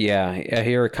 Yeah, I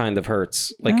hear it kind of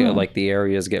hurts. Like the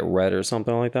areas get red or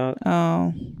something like that.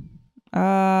 Oh.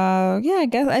 Yeah, I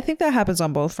guess. I think that happens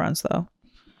on both fronts, though.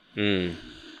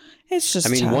 It's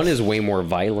just tough. One is way more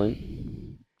violent.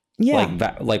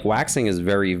 Yeah. Like waxing is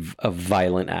a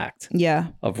violent act. Yeah.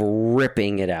 Of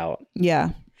ripping it out. Yeah.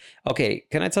 Okay,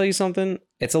 can I tell you something?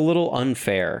 It's a little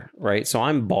unfair, right? So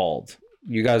I'm bald.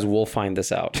 You guys will find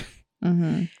this out.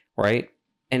 Mm-hmm. Right?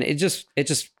 And it just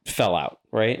fell out,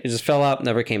 right? It just fell out,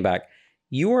 never came back.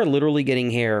 You are literally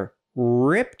getting hair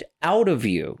ripped out of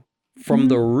you from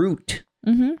the root,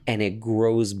 and it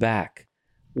grows back.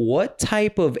 What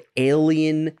type of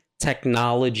alien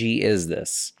technology is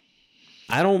this?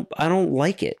 I don't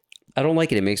like it. I don't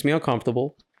like it. It makes me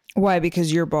uncomfortable. Why?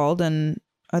 Because you're bald and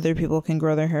other people can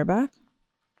grow their hair back?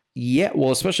 Yeah,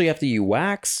 well, especially after you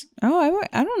wax. Oh,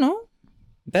 I don't know.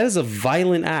 That is a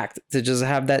violent act to just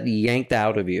have that yanked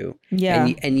out of you. Yeah.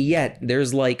 And yet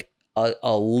there's like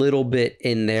a little bit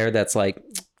in there that's like,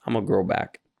 I'm gonna grow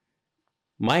back.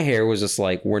 My hair was just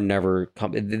like, we're never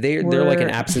coming. They're like an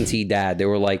absentee dad. They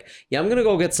were like, yeah, I'm gonna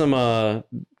go get some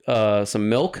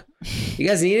milk. You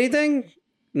guys need anything?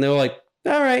 And they were like,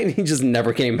 All right. And he just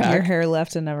never came back. Your hair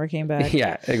left and never came back.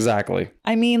 Yeah, exactly.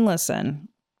 I mean, listen,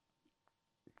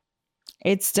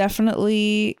 it's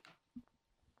definitely,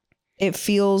 it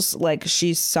feels like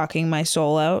she's sucking my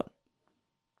soul out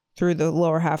through the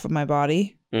lower half of my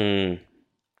body.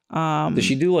 Does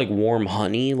she do like warm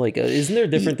honey? Like, isn't there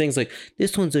different things like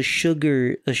this one's a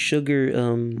sugar.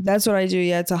 That's what I do.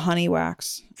 Yeah, it's a honey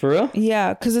wax. For real?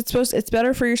 Yeah, because it's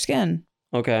better for your skin.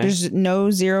 Okay. There's no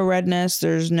zero redness.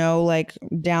 There's no like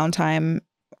downtime,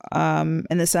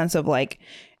 in the sense of like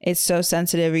it's so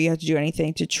sensitive or you have to do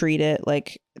anything to treat it.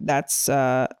 Like that's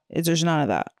there's none of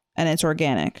that, and it's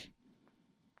organic.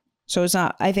 So it's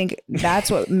not, I think that's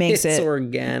what makes it's it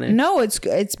organic. No, it's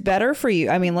better for you.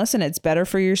 I mean, listen, it's better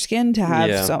for your skin to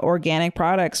have some organic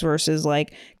products versus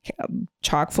like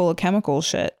chock full of chemical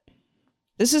shit.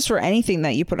 This is for anything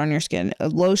that you put on your skin. A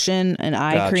lotion, an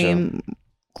eye cream,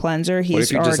 cleanser.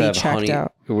 He's already checked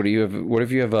out. What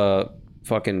if you have a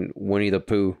fucking Winnie the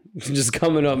Pooh just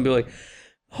coming up and be like,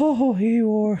 oh, here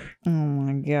you are. Oh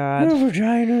my God. Your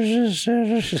vagina's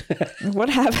What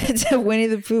happened to Winnie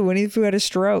the Pooh? Winnie the Pooh had a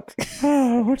stroke.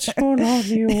 Oh, what's going on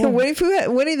here? Winnie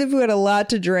the Pooh had a lot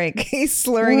to drink. He's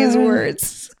slurring his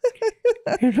words.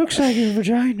 It looks like your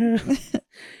vagina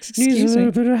needs a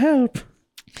little bit of help.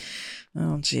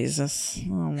 Oh, Jesus.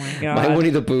 Oh my God. My Winnie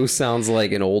the Pooh sounds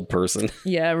like an old person.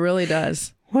 Yeah, it really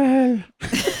does. Well,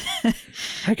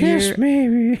 I guess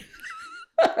maybe.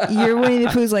 Your Winnie the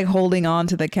Pooh's like holding on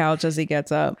to the couch as he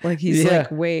gets up. Like he's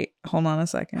like, wait, hold on a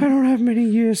second. I don't have many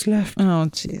years left. Oh,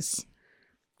 jeez.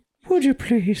 Would you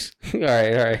please? All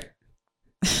right.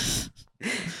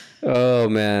 Oh,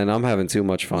 man. I'm having too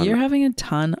much fun. You're having a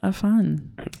ton of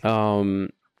fun.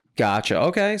 Gotcha.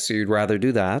 Okay. So you'd rather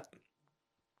do that.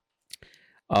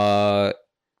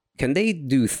 Can they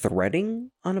do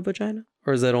threading on a vagina?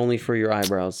 Or is that only for your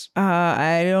eyebrows?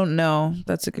 I don't know.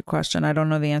 That's a good question. I don't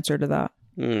know the answer to that.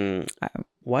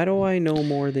 Why do I know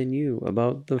more than you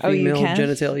about the female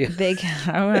genitalia? They can.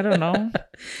 I don't know.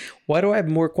 Why do I have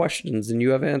more questions than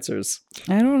you have answers?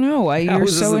 I don't know why you're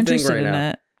so interested in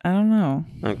it. I don't know.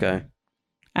 Okay.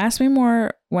 Ask me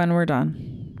more when we're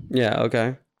done. Yeah.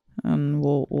 Okay. And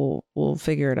we'll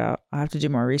figure it out. I have to do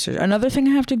more research. Another thing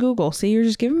I have to Google. See, you're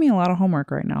just giving me a lot of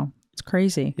homework right now. It's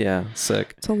crazy. Yeah.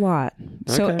 Sick. It's a lot.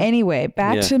 Okay. So anyway,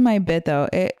 back to my bit though.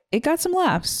 It got some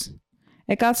laughs.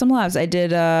 I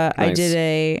did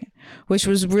which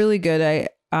was really good.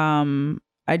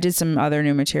 I did some other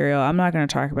new material. I'm not going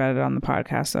to talk about it on the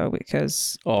podcast though,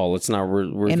 because let's not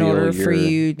reveal. In order for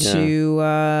you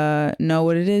to know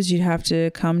what it is, you'd have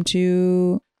to come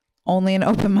to only an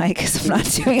open mic, because I'm not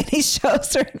doing any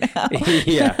shows right now.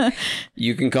 Yeah,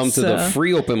 you can come to the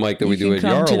free open mic that we do at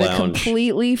Yarrow Lounge.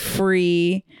 Completely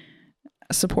free.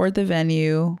 Support the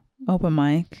venue open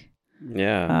mic.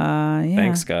 Yeah.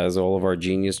 Thanks, guys. All of our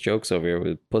genius jokes over here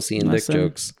with pussy and dick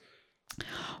jokes.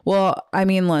 Well, I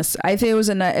mean, listen, I think it was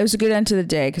a good end to the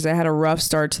day, because I had a rough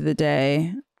start to the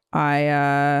day.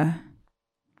 I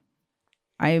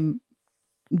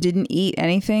didn't eat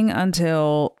anything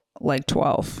until like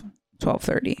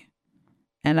 12:30,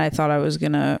 and I thought I was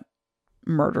gonna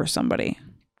murder somebody,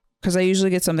 because I usually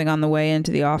get something on the way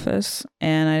into the office,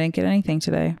 and I didn't get anything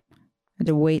today. I had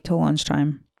to wait till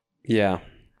lunchtime. Yeah.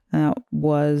 That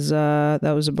was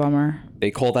a bummer.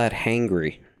 They call that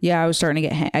hangry. Yeah, I was starting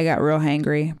to I got real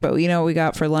hangry. But you know what we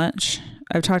got for lunch?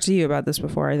 I've talked to you about this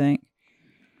before, I think.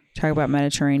 Talk about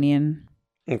Mediterranean.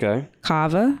 Okay.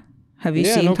 Kava. Have you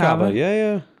seen Kava?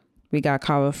 Yeah. We got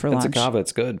Kava for lunch. It's a Kava.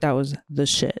 It's good. That was the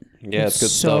shit. Yeah, it's good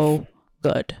so stuff.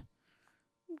 Good.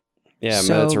 Yeah,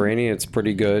 Mediterranean, it's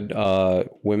pretty good.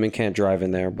 Women can't drive in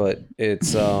there, but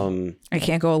it's I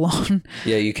can't go alone.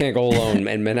 Yeah, you can't go alone,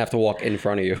 and men have to walk in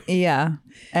front of you. Yeah.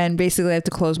 And basically I have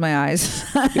to close my eyes.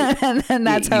 And then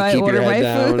that's how I order my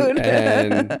food.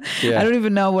 And, I don't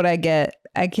even know what I get.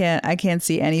 I can't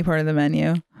see any part of the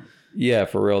menu. Yeah,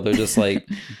 for real. They're just like,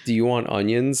 do you want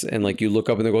onions? And like you look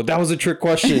up and they go, that was a trick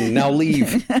question. Now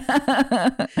leave.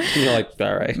 And you're like,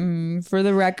 all right. For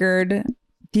the record,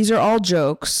 these are all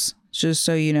jokes. Just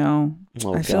so you know.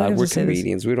 Oh, God, like we're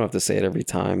comedians. We don't have to say it every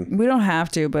time. We don't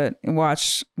have to, but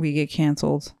watch, we get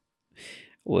canceled.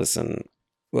 Listen,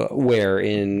 where?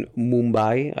 In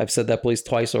Mumbai? I've said that place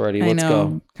twice already. Let's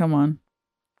go. Come on.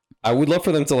 I would love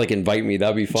for them to like invite me.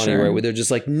 That'd be funny, right? Where they're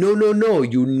just like, no.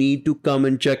 You need to come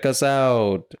and check us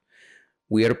out.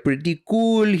 We are pretty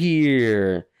cool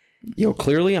here. Yo,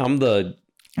 clearly I'm the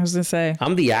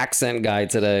accent guy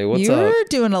today. What's up? You're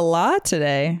doing a lot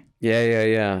today.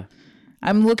 Yeah.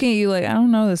 I'm looking at you like, I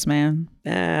don't know this man.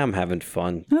 I'm having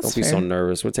fun. That's don't be fair. so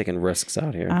nervous. We're taking risks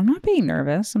out here. I'm not being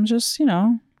nervous. I'm just,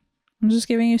 I'm just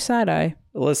giving you side eye.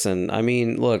 Listen, I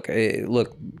mean, look.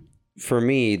 For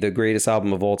me, the greatest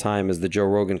album of all time is the Joe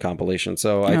Rogan compilation.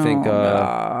 So I think,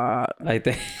 God. I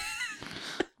think.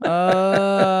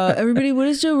 Everybody, what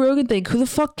does Joe Rogan think? Who the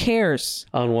fuck cares?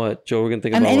 On what? Joe Rogan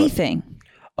think On about anything.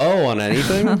 What? Oh, on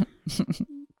anything?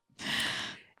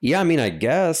 Yeah, I mean, I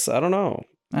guess. I don't know.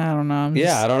 I don't know.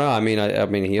 I don't know. I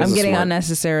mean, he is I'm getting smart...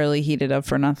 unnecessarily heated up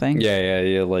for nothing.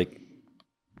 Yeah. Like,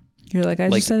 you're like, I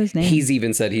just said his name. He's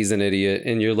even said he's an idiot,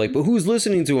 and you're like, but who's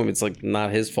listening to him? It's like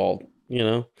not his fault, you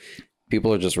know?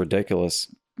 People are just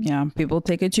ridiculous. Yeah, people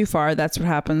take it too far. That's what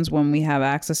happens when we have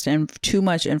access to too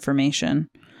much information.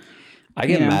 I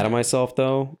get mad at myself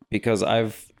though, because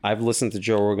I've listened to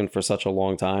Joe Rogan for such a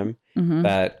long time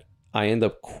that I end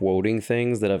up quoting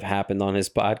things that have happened on his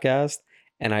podcast,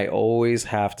 and I always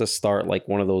have to start like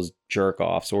one of those jerk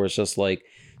offs where it's just like,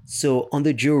 so on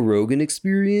the Joe Rogan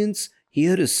Experience, he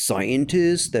had a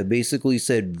scientist that basically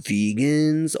said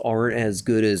vegans aren't as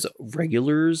good as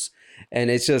regulars. And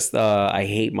it's just, I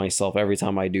hate myself every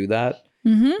time I do that.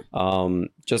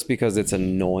 Just because it's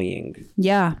annoying.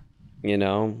 Yeah. You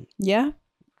know? Yeah.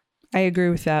 I agree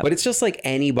with that. But it's just like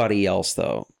anybody else,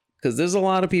 though. Because there's a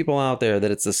lot of people out there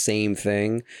that it's the same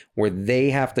thing where they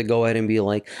have to go ahead and be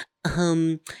like,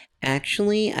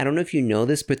 actually, I don't know if you know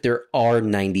this, but there are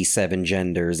 97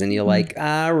 genders. And you're like,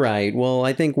 all right, well,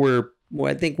 I think we're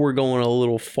going a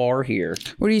little far here.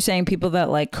 What are you saying? People that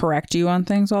like correct you on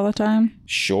things all the time?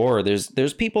 Sure.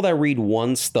 There's people that read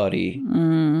one study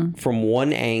from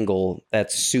one angle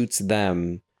that suits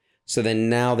them. So then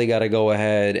now they got to go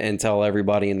ahead and tell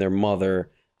everybody and their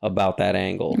mother about that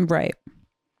angle. Right.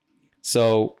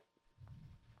 So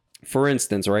for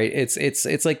instance, right,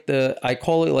 it's like I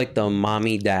call it like the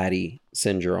mommy daddy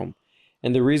syndrome.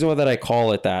 And the reason why that I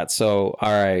call it that. So,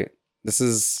 all right,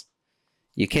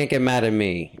 you can't get mad at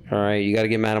me. All right. You got to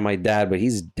get mad at my dad, but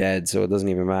he's dead. So it doesn't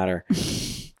even matter.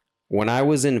 When I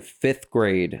was in 5th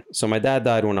grade, so my dad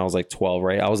died when I was like 12,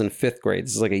 right? I was in 5th grade.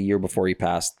 This is like a year before he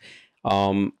passed.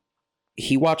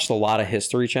 He watched a lot of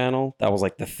History Channel. That was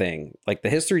like the thing. Like the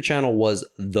History Channel was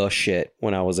the shit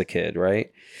when I was a kid,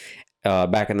 right?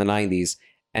 Back in the 90s.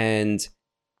 And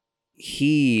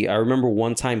I remember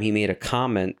one time he made a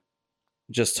comment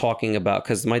just talking about,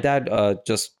 because my dad,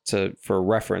 for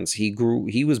reference, he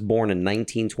was born in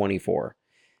 1924.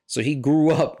 So he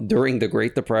grew up during the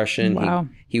Great Depression. Wow.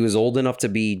 He was old enough to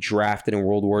be drafted in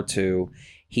World War II.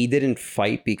 He didn't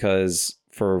fight because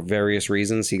for various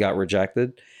reasons he got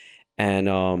rejected.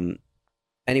 And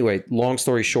anyway, long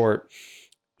story short,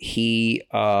 he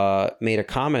made a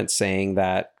comment saying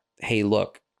that, hey,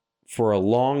 look, for a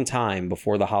long time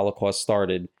before the Holocaust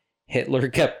started, Hitler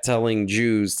kept telling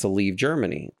Jews to leave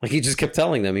Germany. Like he just kept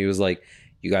telling them, he was like,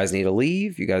 you guys need to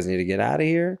leave. You guys need to get out of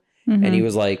here. And he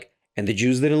was like, and the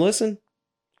Jews didn't listen.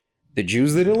 The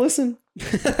Jews didn't listen.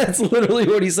 That's literally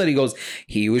what he said. He goes,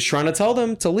 he was trying to tell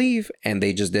them to leave and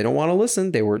they just didn't want to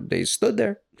listen. They stood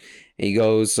there. And he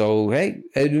goes, so, hey,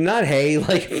 not hey,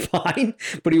 like fine.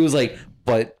 But he was like,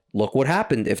 but look what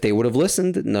happened. If they would have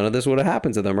listened, none of this would have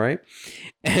happened to them, right?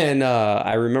 And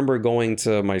I remember going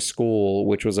to my school,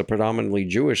 which was a predominantly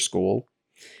Jewish school.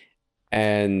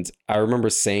 And I remember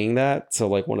saying that to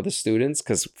like one of the students,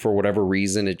 because for whatever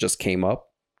reason, it just came up.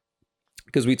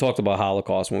 Because we talked about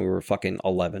Holocaust when we were fucking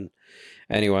 11.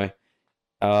 Anyway,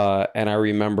 and I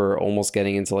remember almost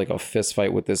getting into like a fist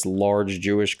fight with this large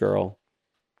Jewish girl.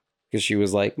 Because she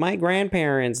was like, my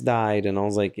grandparents died. And I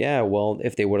was like, yeah, well,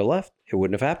 if they would have left, it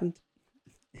wouldn't have happened.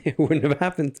 It wouldn't have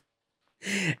happened.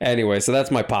 Anyway, so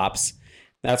that's my pops.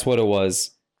 That's what it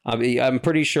was. I'm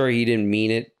pretty sure he didn't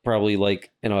mean it probably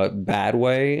like in a bad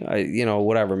way.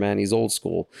 Whatever, man. He's old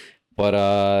school.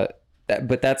 But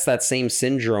that's that same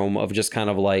syndrome of just kind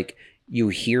of like you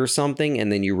hear something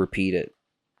and then you repeat it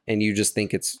and you just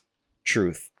think it's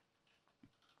truth.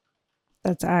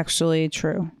 That's actually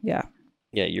true. Yeah.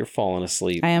 Yeah, you're falling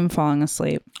asleep. I am falling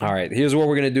asleep. All right, here's what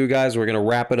we're going to do, guys. We're going to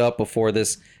wrap it up before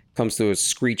this comes to a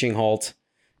screeching halt.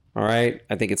 All right,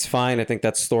 I think it's fine. I think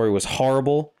that story was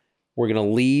horrible. We're going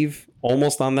to leave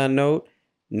almost on that note.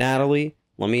 Natalie,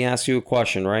 let me ask you a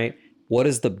question, right? What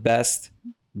is the best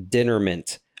dinner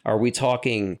mint? Are we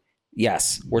talking,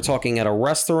 yes, we're talking at a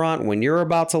restaurant when you're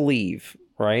about to leave,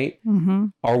 right?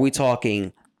 Are we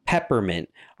talking peppermint?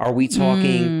 Are we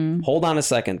talking, hold on a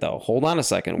second though. Hold on a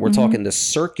second. We're talking the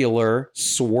circular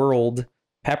swirled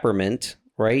peppermint,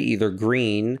 right? Either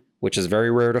green, which is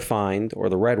very rare to find, or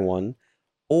the red one.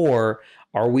 Or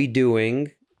are we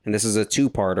doing, and this is a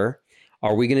two-parter,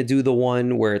 are we going to do the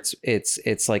one where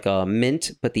it's like a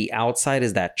mint, but the outside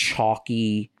is that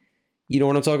chalky, you know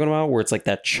what I'm talking about? Where it's like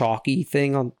that chalky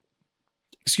thing on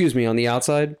the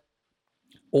outside?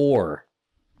 Or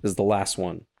this is the last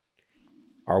one.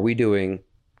 Are we doing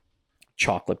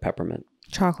chocolate peppermint?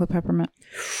 Chocolate peppermint.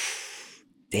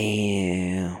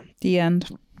 Damn. The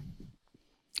end.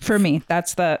 For me,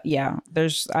 that's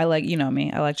I like, you know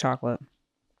me, I like chocolate.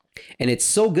 And it's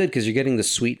so good because you're getting the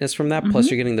sweetness from that. Plus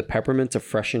you're getting the peppermint to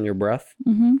freshen your breath.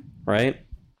 Right?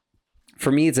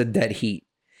 For me, it's a dead heat.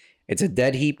 It's a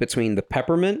dead heat between the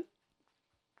peppermint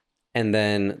and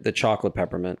then the chocolate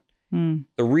peppermint.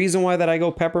 The reason why that I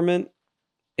go peppermint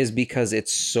is because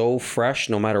it's so fresh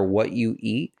no matter what you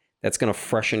eat. That's going to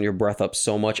freshen your breath up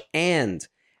so much. And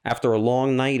after a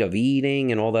long night of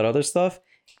eating and all that other stuff,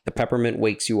 the peppermint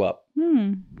wakes you up.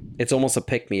 It's almost a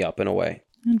pick-me-up in a way.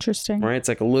 Interesting. Right? It's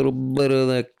like a little bit of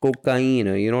the cocaine.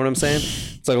 You know what I'm saying?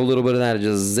 It's like a little bit of that. It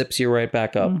just zips you right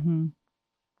back up. All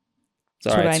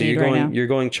right. So you're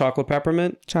going chocolate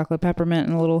peppermint? Chocolate peppermint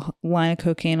and a little line of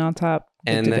cocaine on top.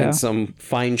 And then some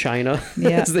fine china,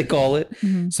 as they call it.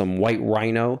 Some white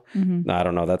rhino. No, I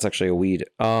don't know. That's actually a weed.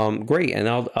 Great. And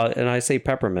I say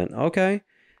peppermint. Okay.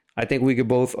 I think we could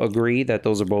both agree that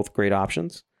those are both great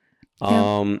options.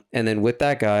 And then with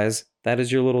that, guys, that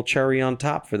is your little cherry on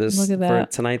top for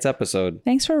tonight's episode.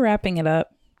 Thanks for wrapping it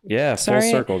up. Yeah, full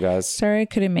circle, guys. Sorry I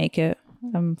couldn't make it.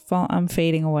 I'm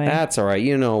fading away. That's all right.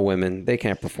 You know, women, they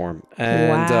can't perform.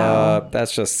 And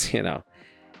that's just,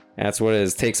 that's what it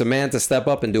is. Takes a man to step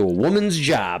up and do a woman's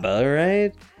job, all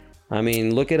right? I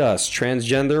mean, look at us.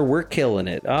 Transgender, we're killing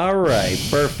it. All right,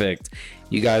 perfect.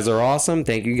 You guys are awesome.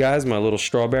 Thank you guys, my little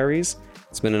strawberries.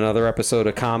 It's been another episode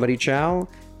of Comedy Chow.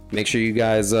 Make sure you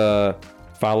guys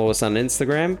follow us on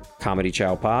Instagram, Comedy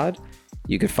Chow Pod.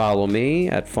 You could follow me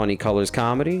at Funny Colors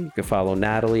Comedy. You could follow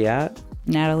Natalie at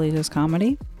Natalie Does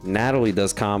Comedy. Natalie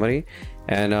Does Comedy.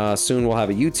 And soon we'll have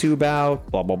a YouTube out,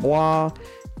 blah, blah, blah.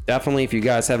 Definitely, if you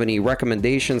guys have any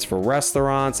recommendations for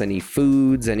restaurants, any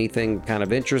foods, anything kind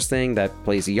of interesting that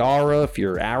plays Yara, if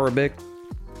you're Arabic,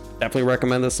 definitely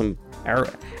recommend us some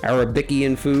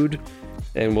Arabician food.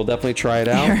 And we'll definitely try it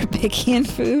out. Arabician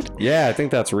food? Yeah, I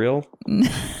think that's real.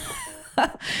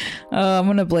 I'm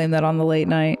going to blame that on the late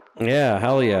night. Yeah,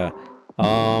 hell yeah.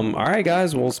 All right,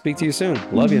 guys. We'll speak to you soon.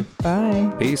 Love you.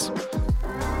 Bye. Peace.